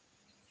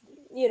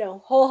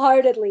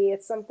 wholeheartedly.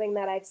 It's something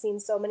that I've seen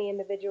so many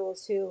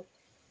individuals who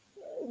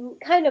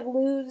kind of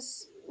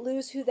lose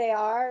who they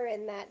are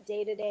in that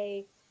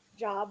day-to-day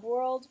job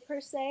world per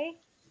se,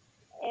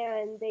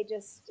 and they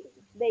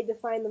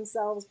define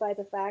themselves by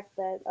the fact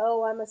that,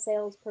 oh, I'm a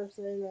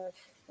salesperson, or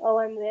oh,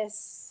 I'm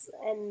this,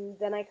 and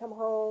then I come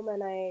home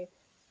and I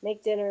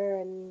make dinner,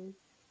 and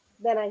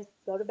then I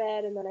go to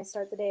bed, and then I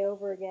start the day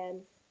over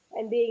again.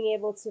 And being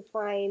able to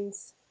find,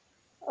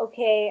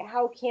 okay,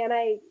 how can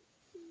I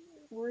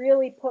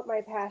really put my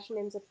passion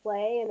into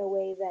play in a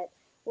way that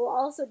will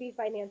also be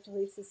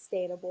financially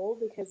sustainable,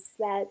 because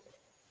that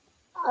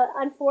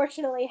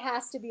unfortunately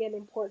has to be an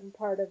important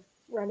part of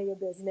running a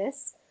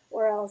business,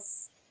 or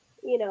else,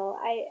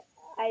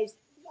 I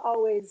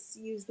always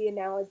use the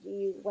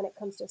analogy when it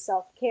comes to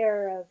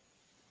self-care of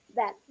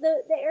that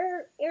the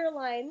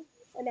airline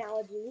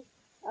analogy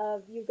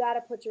of, you've got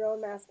to put your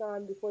own mask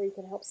on before you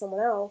can help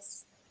someone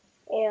else.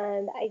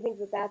 And I think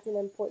that that's an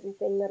important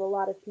thing that a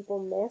lot of people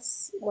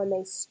miss when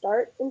they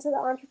start into the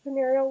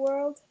entrepreneurial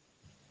world,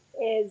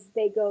 is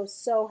they go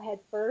so head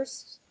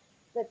first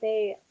that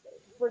they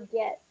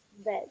forget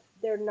that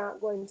they're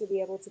not going to be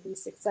able to be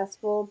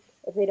successful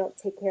if they don't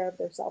take care of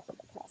themselves in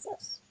the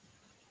process.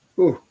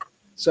 Ooh,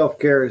 self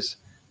care is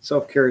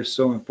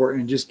so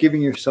important, and just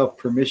giving yourself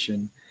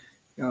permission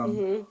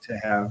to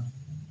have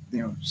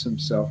some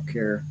self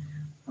care.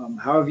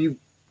 How have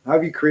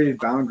you created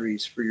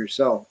boundaries for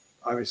yourself?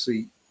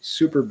 Obviously,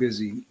 super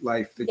busy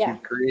life that Yeah.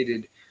 you've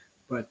created,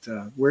 but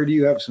where do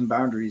you have some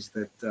boundaries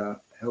that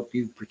help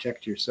you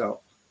protect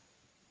yourself?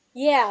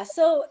 Yeah,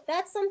 so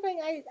that's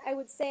something I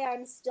would say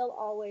I'm still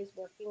always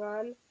working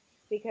on,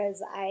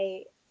 because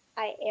I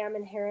am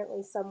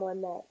inherently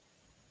someone that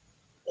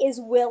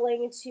is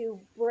willing to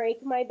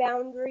break my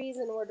boundaries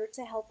in order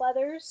to help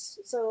others.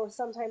 So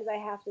sometimes I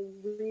have to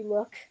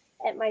relook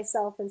at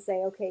myself and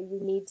say, okay, you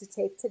need to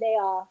take today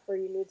off, or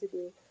you need to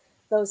do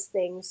those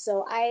things.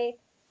 So I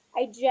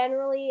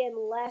generally,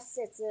 unless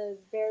it's a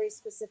very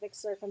specific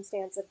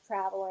circumstance of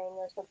traveling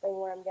or something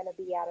where I'm going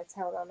to be out of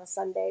town on a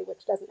Sunday,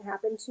 which doesn't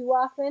happen too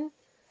often,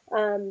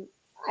 um,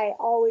 I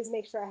always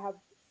make sure I have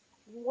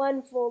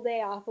one full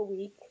day off a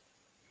week,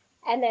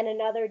 and then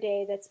another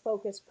day that's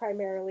focused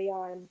primarily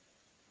on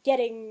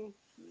getting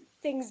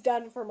things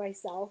done for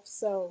myself.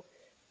 So,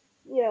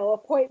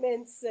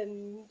 appointments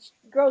and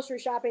grocery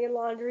shopping and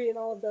laundry and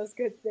all of those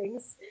good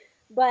things.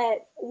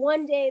 But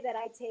one day that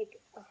I take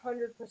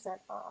 100%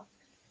 off,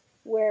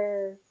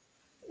 where,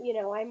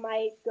 I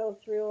might go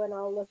through and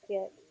I'll look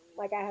at,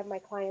 like, I have my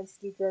clients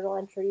do journal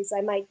entries.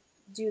 I might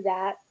do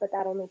that, but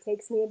that only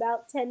takes me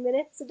about 10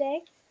 minutes a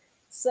day.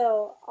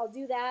 So I'll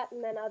do that.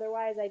 And then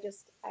otherwise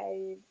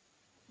I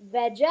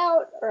veg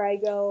out, or I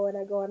go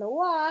on a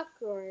walk,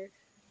 or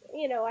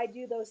I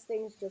do those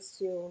things just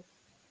to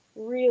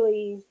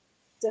really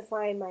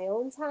define my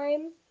own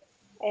time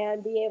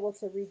and be able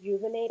to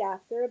rejuvenate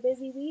after a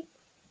busy week.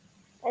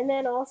 And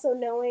then also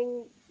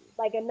knowing,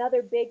 like,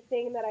 another big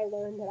thing that I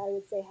learned that I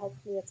would say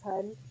helped me a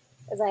ton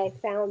is I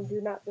found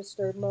do not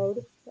disturb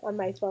mode on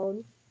my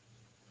phone.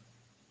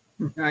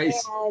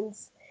 Nice. And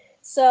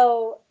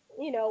so,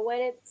 when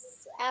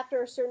it's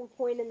after a certain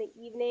point in the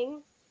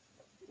evening,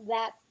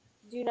 that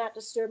do not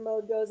disturb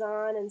mode goes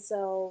on. And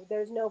so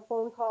there's no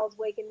phone calls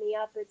waking me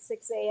up at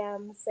 6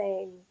 a.m.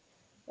 saying,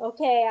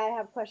 okay, I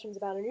have questions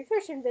about a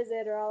nutrition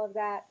visit, or all of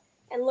that.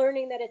 And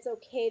learning that it's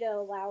okay to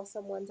allow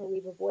someone to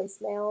leave a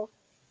voicemail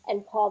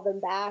and call them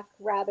back,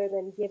 rather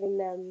than giving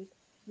them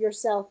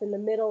yourself in the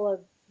middle of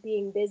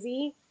being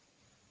busy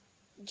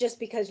just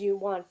because you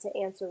want to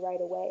answer right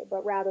away,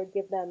 but rather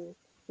give them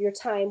your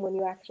time when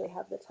you actually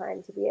have the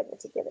time to be able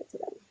to give it to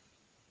them.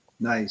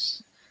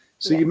 Nice.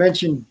 So Yeah. you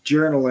mentioned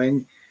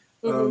journaling.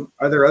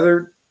 Are there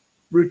other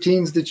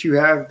routines that you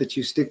have that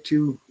you stick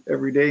to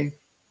every day?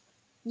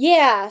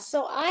 Yeah.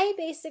 So I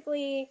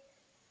basically,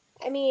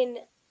 I mean,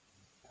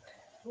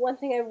 one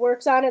thing I've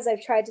worked on is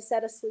I've tried to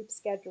set a sleep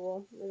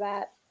schedule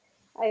that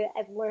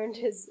I've learned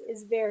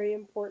is very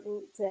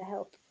important to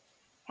help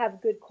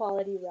have good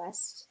quality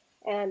rest.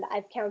 And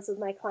I've counseled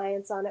my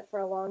clients on it for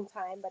a long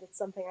time, but it's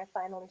something I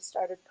finally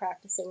started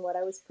practicing what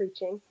I was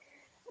preaching.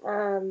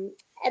 Um,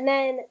 and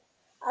then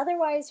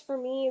otherwise, for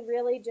me,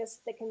 really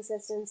just the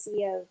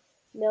consistency of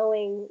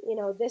knowing,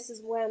 this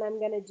is when I'm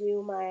going to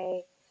do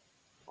my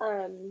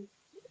um,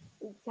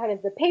 kind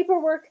of the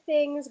paperwork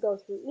things, go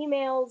through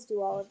emails,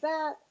 do all of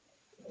that.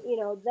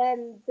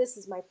 Then this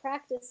is my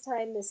practice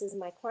time, this is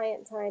my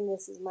client time,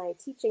 this is my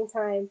teaching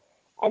time,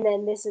 and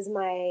then this is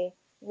my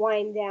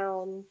wind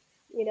down,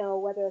 you know,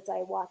 whether it's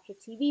I watch a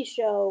TV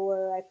show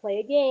or I play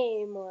a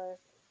game or,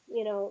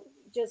 you know,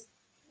 just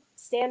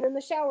stand in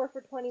the shower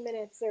for 20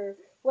 minutes or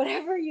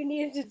whatever you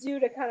needed to do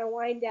to kind of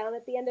wind down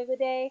at the end of the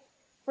day.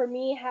 For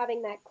me,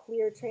 having that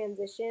clear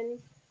transition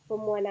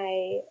from when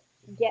I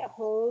get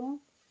home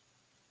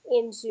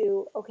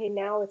into, okay,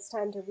 now it's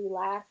time to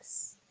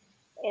relax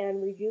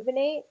and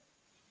rejuvenate,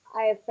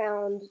 I have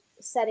found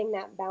setting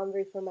that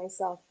boundary for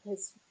myself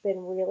has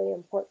been really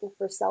important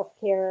for self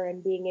care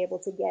and being able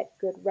to get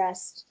good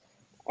rest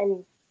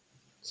and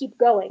keep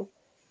going.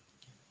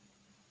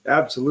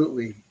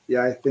 Absolutely.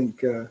 Yeah, I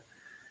think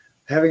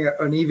having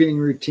an evening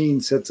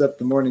routine sets up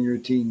the morning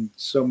routine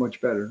so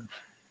much better.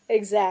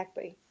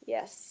 Exactly.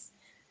 Yes.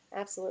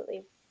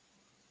 Absolutely.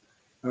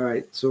 All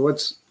right. So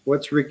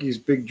what's Ricky's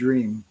big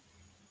dream?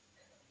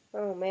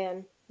 Oh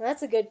man,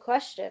 that's a good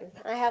question.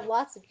 I have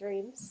lots of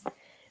dreams,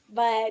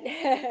 but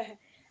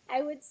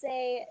I would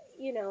say,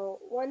 you know,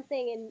 one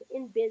thing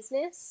in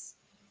business,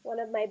 one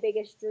of my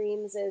biggest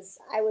dreams is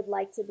I would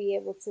like to be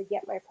able to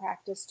get my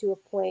practice to a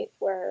point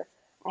where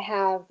I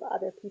have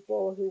other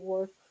people who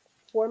work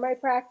for my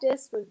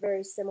practice with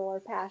very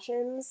similar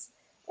passions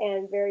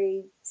and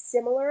very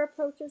similar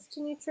approaches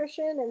to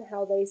nutrition and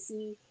how they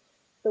see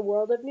the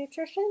world of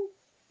nutrition,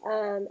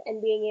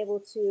 and being able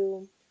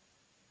to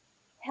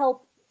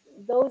help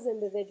those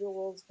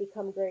individuals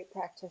become great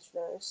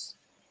practitioners.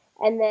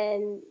 And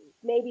then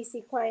maybe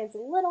see clients a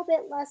little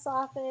bit less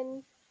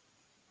often,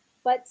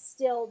 but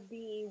still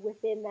be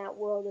within that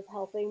world of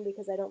helping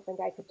because I don't think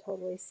I could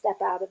totally step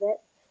out of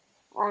it.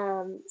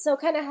 So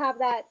kind of have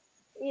that,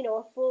 you know,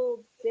 a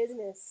full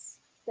business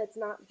that's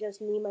not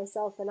just me,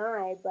 myself, and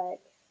I, but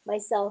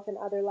myself and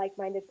other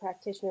like-minded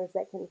practitioners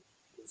that can,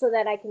 so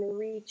that I can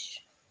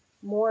reach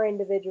more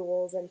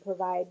individuals and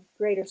provide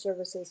greater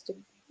services to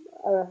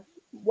a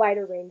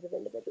wider range of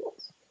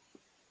individuals.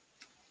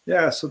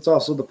 Yeah, so it's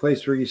also the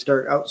place where you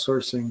start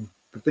outsourcing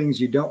the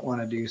things you don't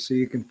want to do so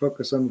you can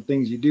focus on the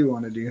things you do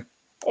want to do.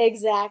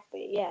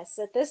 Exactly. Yes.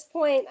 At this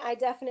point, I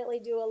definitely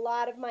do a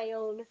lot of my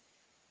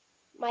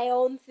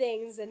own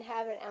things and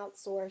haven't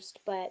outsourced,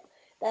 but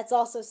that's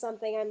also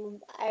something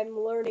I'm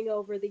learning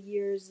over the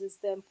years is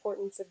the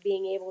importance of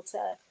being able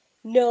to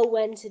know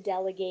when to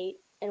delegate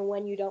and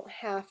when you don't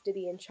have to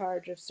be in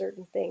charge of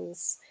certain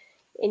things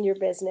in your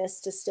business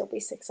to still be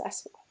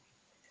successful.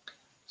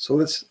 So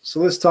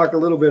let's talk a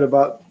little bit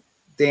about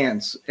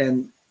dance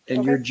and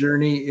your Okay.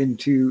 journey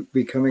into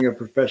becoming a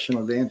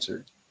professional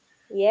dancer.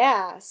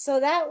 Yeah. So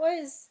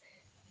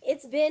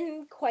it's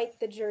been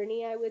quite the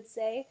journey, I would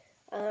say.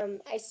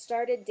 I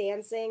started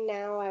dancing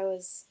now. I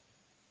was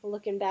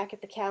looking back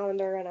at the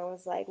calendar and I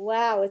was like,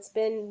 wow, it's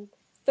been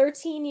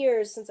 13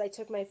 years since I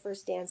took my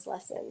first dance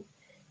lesson.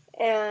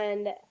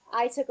 And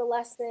I took a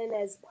lesson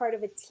as part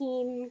of a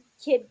teen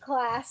kid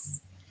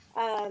class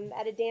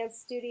at a dance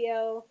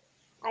studio.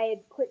 I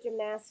had quit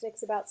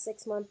gymnastics about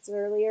 6 months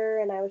earlier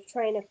and I was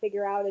trying to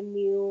figure out a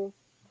new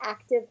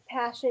active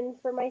passion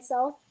for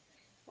myself.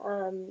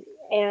 Um,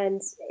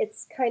 and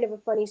it's kind of a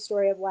funny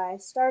story of why I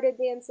started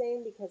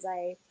dancing because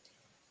I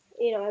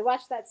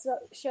watched that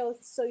show,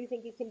 So You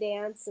Think You Can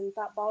Dance, and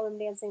thought ballroom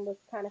dancing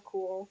looked kind of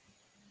cool.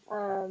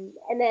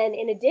 And then,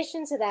 in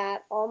addition to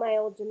that, all my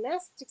old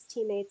gymnastics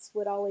teammates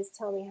would always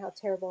tell me how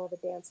terrible of a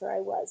dancer I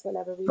was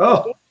whenever we were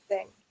Oh,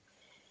 dancing.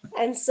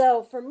 And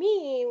so, for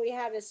me, we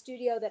had a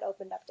studio that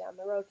opened up down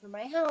the road from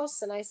my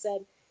house, and I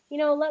said,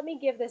 let me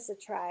give this a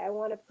try. I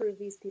want to prove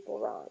these people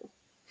wrong.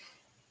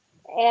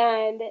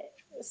 And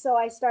so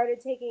I started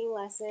taking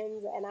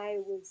lessons and I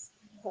was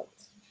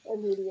hooked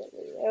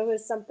immediately. It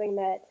was something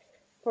that,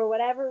 for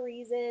whatever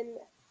reason,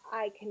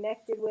 I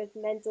connected with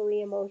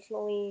mentally,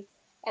 emotionally,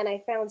 and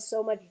I found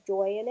so much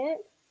joy in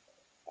it.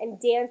 And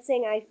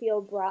dancing, I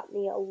feel, brought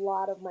me a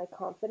lot of my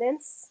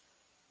confidence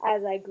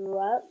as I grew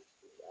up.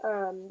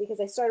 Because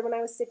I started when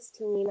I was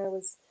 16.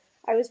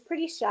 I was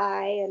pretty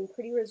shy and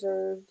pretty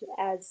reserved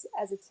as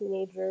a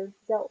teenager.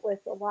 Dealt with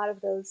a lot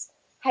of those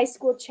high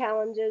school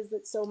challenges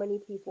that so many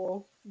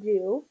people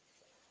do.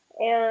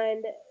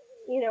 And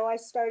I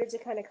started to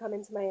kind of come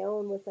into my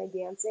own with my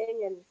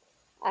dancing, and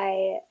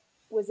I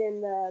was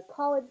in the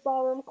college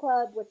ballroom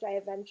club, which I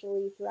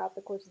eventually, throughout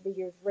the course of the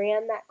years,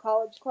 ran that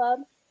college club,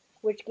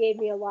 which gave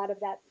me a lot of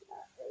that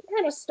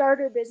kind of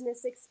starter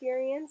business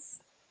experience,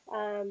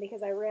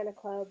 because I ran a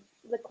club.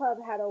 The club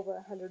had over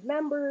 100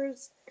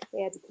 members.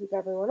 They had to keep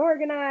everyone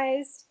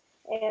organized.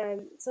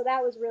 And so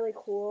that was really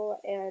cool.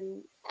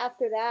 And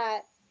after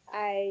that,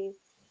 I,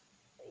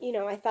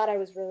 I thought I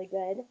was really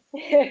good.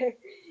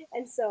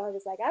 And so I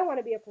was like, I want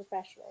to be a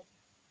professional.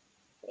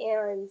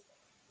 And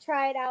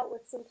tried out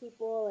with some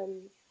people,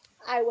 and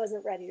I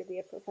wasn't ready to be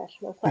a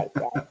professional quite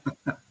yet.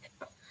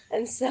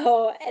 And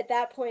so at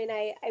that point,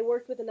 I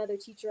worked with another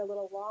teacher a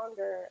little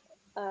longer,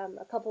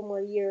 a couple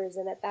more years.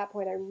 And at that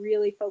point, I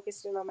really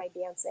focused in on my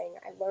dancing.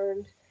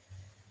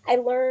 I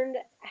learned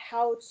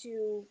how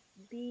to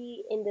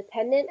be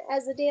independent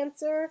as a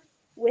dancer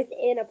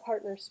within a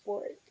partner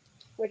sport,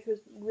 which was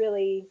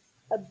really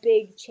a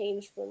big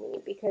change for me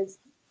because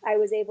I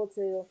was able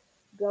to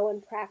go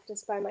and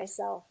practice by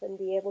myself and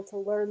be able to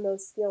learn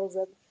those skills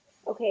of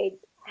okay,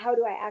 how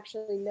do I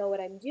actually know what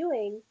I'm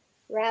doing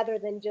rather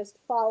than just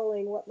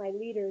following what my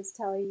leader is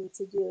telling me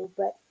to do,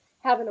 but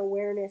have an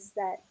awareness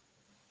that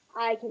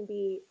I can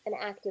be an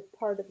active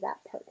part of that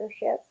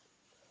partnership.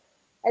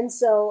 And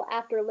so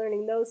after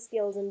learning those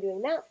skills and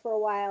doing that for a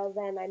while,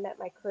 then I met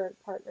my current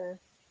partner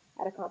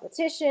at a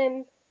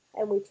competition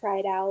and we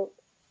tried out.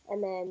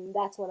 And then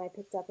that's when I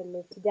picked up and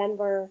moved to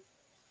Denver.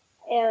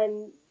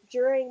 And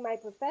during my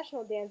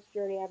professional dance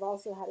journey, I've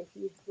also had a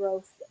huge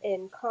growth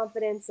in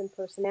confidence and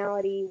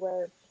personality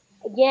where,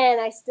 again,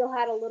 I still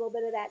had a little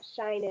bit of that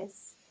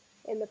shyness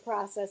in the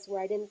process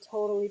where I didn't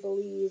totally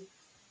believe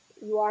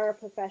you are a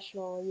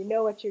professional, you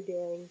know what you're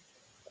doing.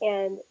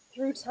 And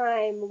through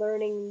time,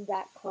 learning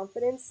that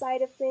confidence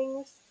side of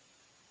things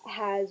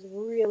has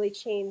really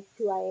changed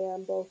who I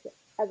am, both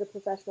as a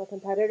professional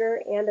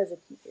competitor and as a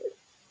teacher.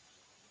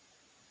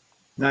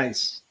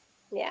 Nice.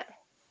 Yeah.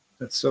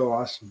 That's so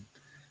awesome.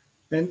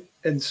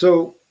 And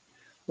so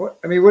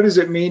what does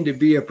it mean to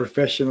be a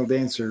professional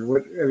dancer?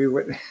 What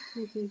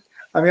Mm-hmm.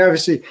 I mean,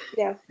 obviously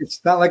Yeah.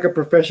 it's not like a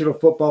professional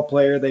football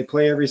player. They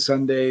play every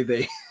Sunday.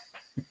 They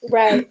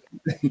Right.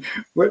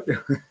 what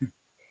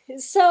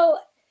So,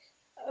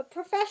 a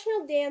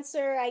professional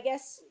dancer, I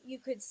guess you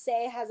could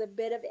say, has a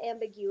bit of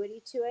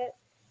ambiguity to it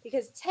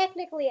because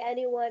technically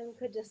anyone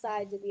could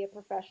decide to be a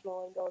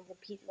professional and go and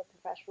compete in the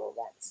professional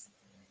events.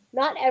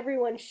 Not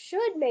everyone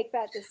should make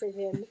that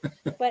decision,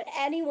 but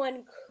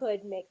anyone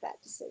could make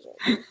that decision.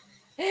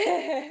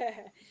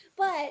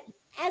 But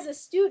as a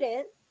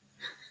student,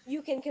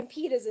 you can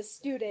compete as a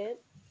student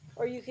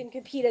or you can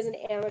compete as an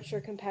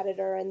amateur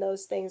competitor, and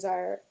those things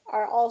are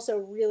also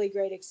really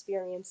great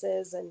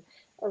experiences and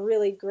a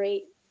really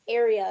great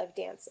area of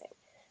dancing.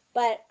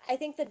 But I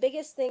think the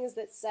biggest things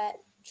that set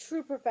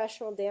true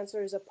professional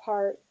dancers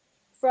apart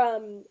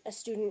from a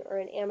student or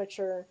an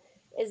amateur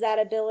is that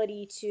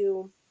ability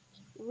to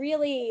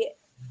really,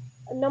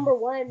 number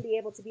one, be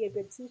able to be a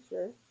good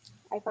teacher.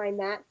 I find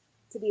that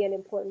to be an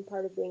important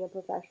part of being a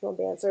professional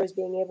dancer, is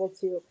being able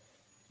to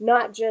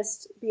not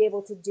just be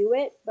able to do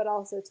it, but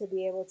also to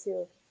be able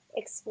to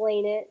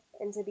explain it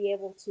and to be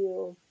able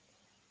to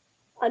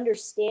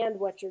understand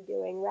what you're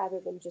doing rather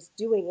than just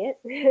doing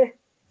it.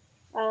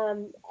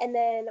 And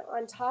then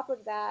on top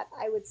of that,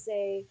 I would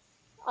say,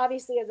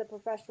 obviously, as a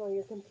professional,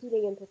 you're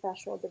competing in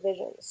professional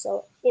divisions.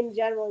 So, in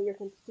general, you're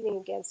competing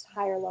against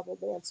higher level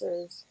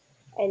dancers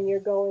and you're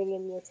going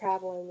and you're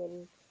traveling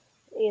and,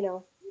 you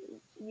know,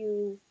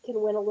 you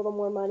can win a little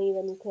more money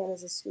than you can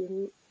as a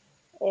student.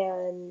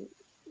 And,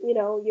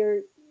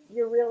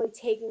 you're really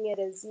taking it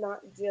as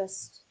not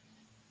just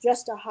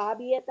a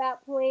hobby at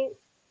that point,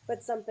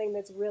 but something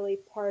that's really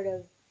part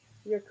of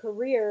your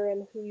career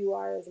and who you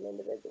are as an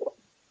individual.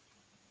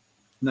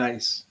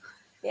 nice.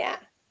 Yeah.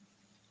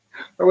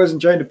 I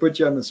wasn't trying to put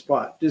you on the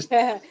spot. Just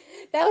That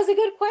was a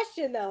good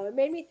question, though. It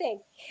made me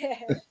think.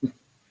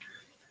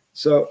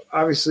 so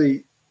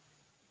obviously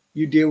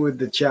you deal with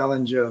the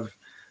challenge of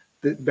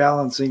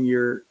balancing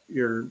your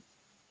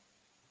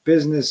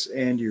business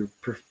and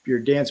your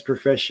dance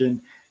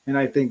profession, and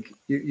I think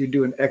you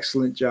do an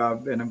excellent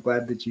job. And I'm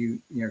glad that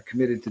you're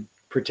committed to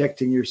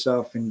protecting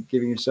yourself and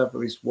giving yourself at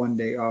least one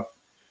day off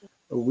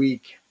a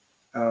week.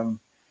 Um,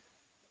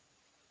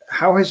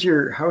 how has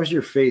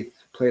your faith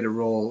played a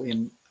role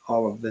in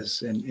all of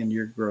this and in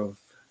your growth?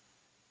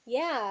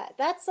 Yeah,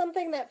 that's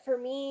something that for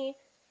me,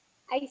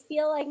 I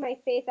feel like my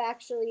faith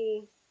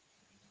actually,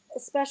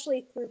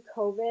 especially through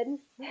COVID,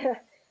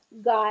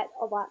 got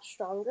a lot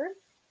stronger.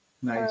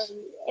 Nice.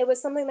 It was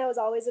something that was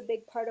always a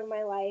big part of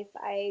my life.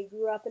 I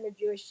grew up in a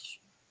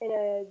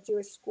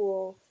Jewish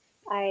school.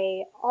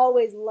 I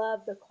always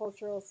loved the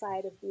cultural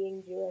side of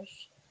being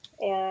Jewish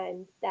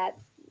and that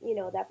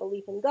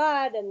belief in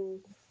God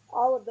and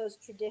all of those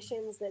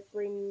traditions that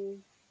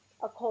bring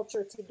a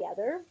culture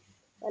together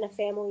and a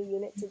family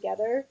unit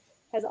together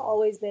has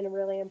always been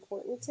really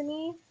important to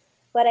me.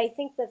 But I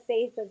think the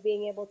faith of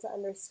being able to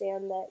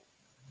understand that,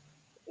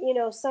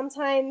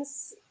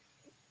 sometimes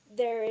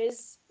there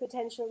is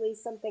potentially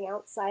something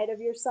outside of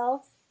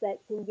yourself that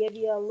can give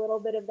you a little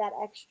bit of that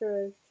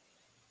extra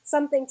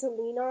something to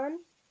lean on,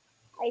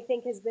 I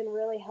think has been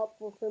really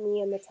helpful for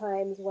me in the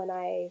times when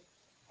I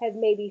have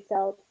maybe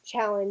felt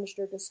challenged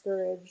or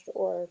discouraged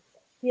or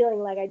feeling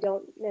like I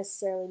don't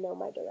necessarily know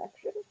my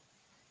direction.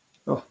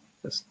 Oh,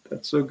 that's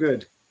so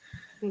good.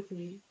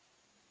 Mm-hmm.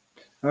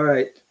 All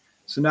right.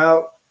 So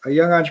now a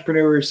young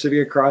entrepreneur is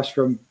sitting across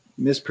from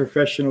Miss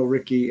Professional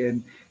Ricky,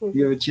 and you have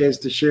Mm-hmm. a chance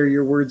to share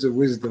your words of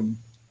wisdom.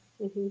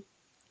 Mm-hmm.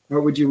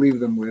 What would you leave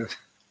them with?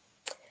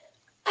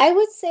 I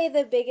would say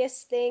the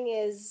biggest thing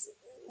is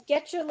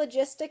get your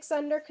logistics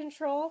under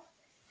control.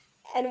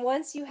 And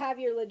once you have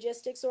your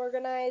logistics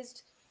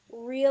organized,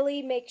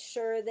 really make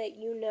sure that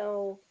you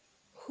know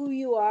who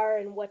you are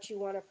and what you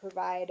want to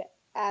provide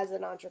as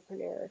an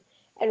entrepreneur.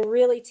 And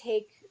really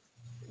take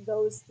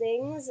those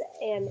things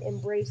and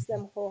embrace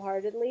them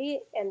wholeheartedly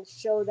and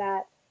show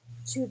that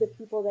to the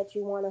people that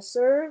you want to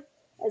serve,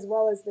 as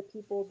well as the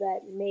people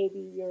that may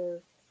be your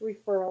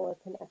referral or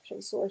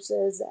connection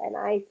sources. And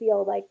I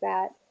feel like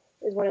that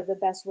is one of the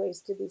best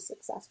ways to be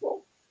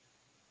successful.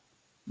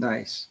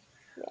 Nice.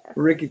 Yeah.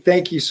 Ricky,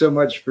 thank you so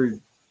much for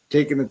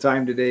taking the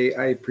time today.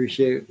 I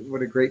appreciate it.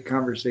 What a great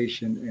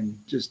conversation, and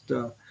just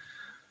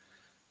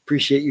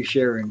appreciate you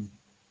sharing.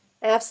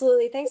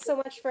 Absolutely. Thanks so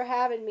much for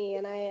having me,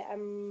 and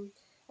I'm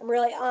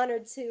really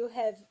honored to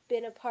have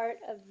been a part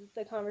of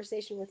the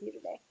conversation with you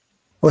today.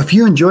 Well, if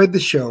you enjoyed the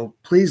show,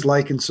 please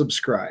like and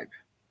subscribe.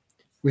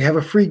 We have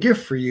a free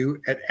gift for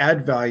you at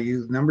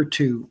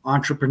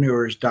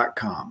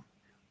addvalue2entrepreneurs.com.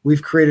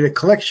 We've created a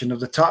collection of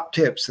the top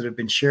tips that have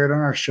been shared on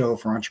our show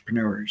for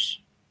entrepreneurs.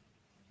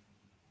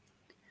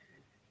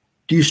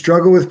 Do you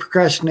struggle with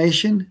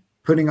procrastination,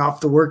 putting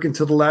off the work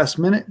until the last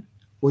minute?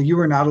 Well, you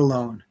are not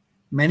alone.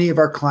 Many of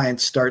our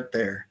clients start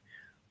there.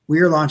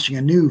 We are launching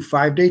a new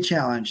 5-day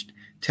challenge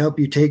to help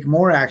you take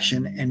more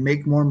action and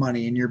make more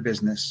money in your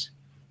business.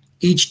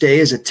 Each day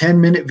is a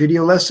 10-minute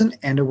video lesson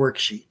and a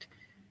worksheet.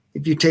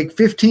 If you take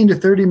 15 to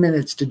 30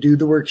 minutes to do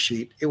the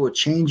worksheet, it will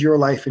change your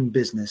life and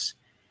business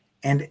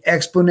and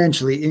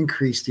exponentially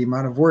increase the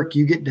amount of work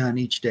you get done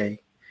each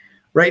day.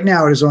 Right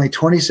now, it is only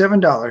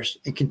 $27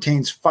 and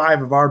contains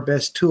 5 of our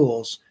best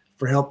tools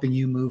for helping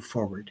you move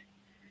forward.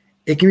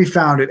 It can be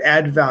found at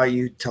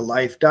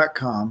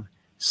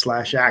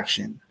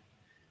addvaluetolife.com/action.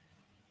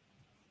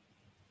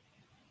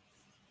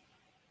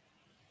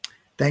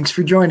 Thanks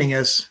for joining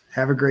us.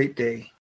 Have a great day.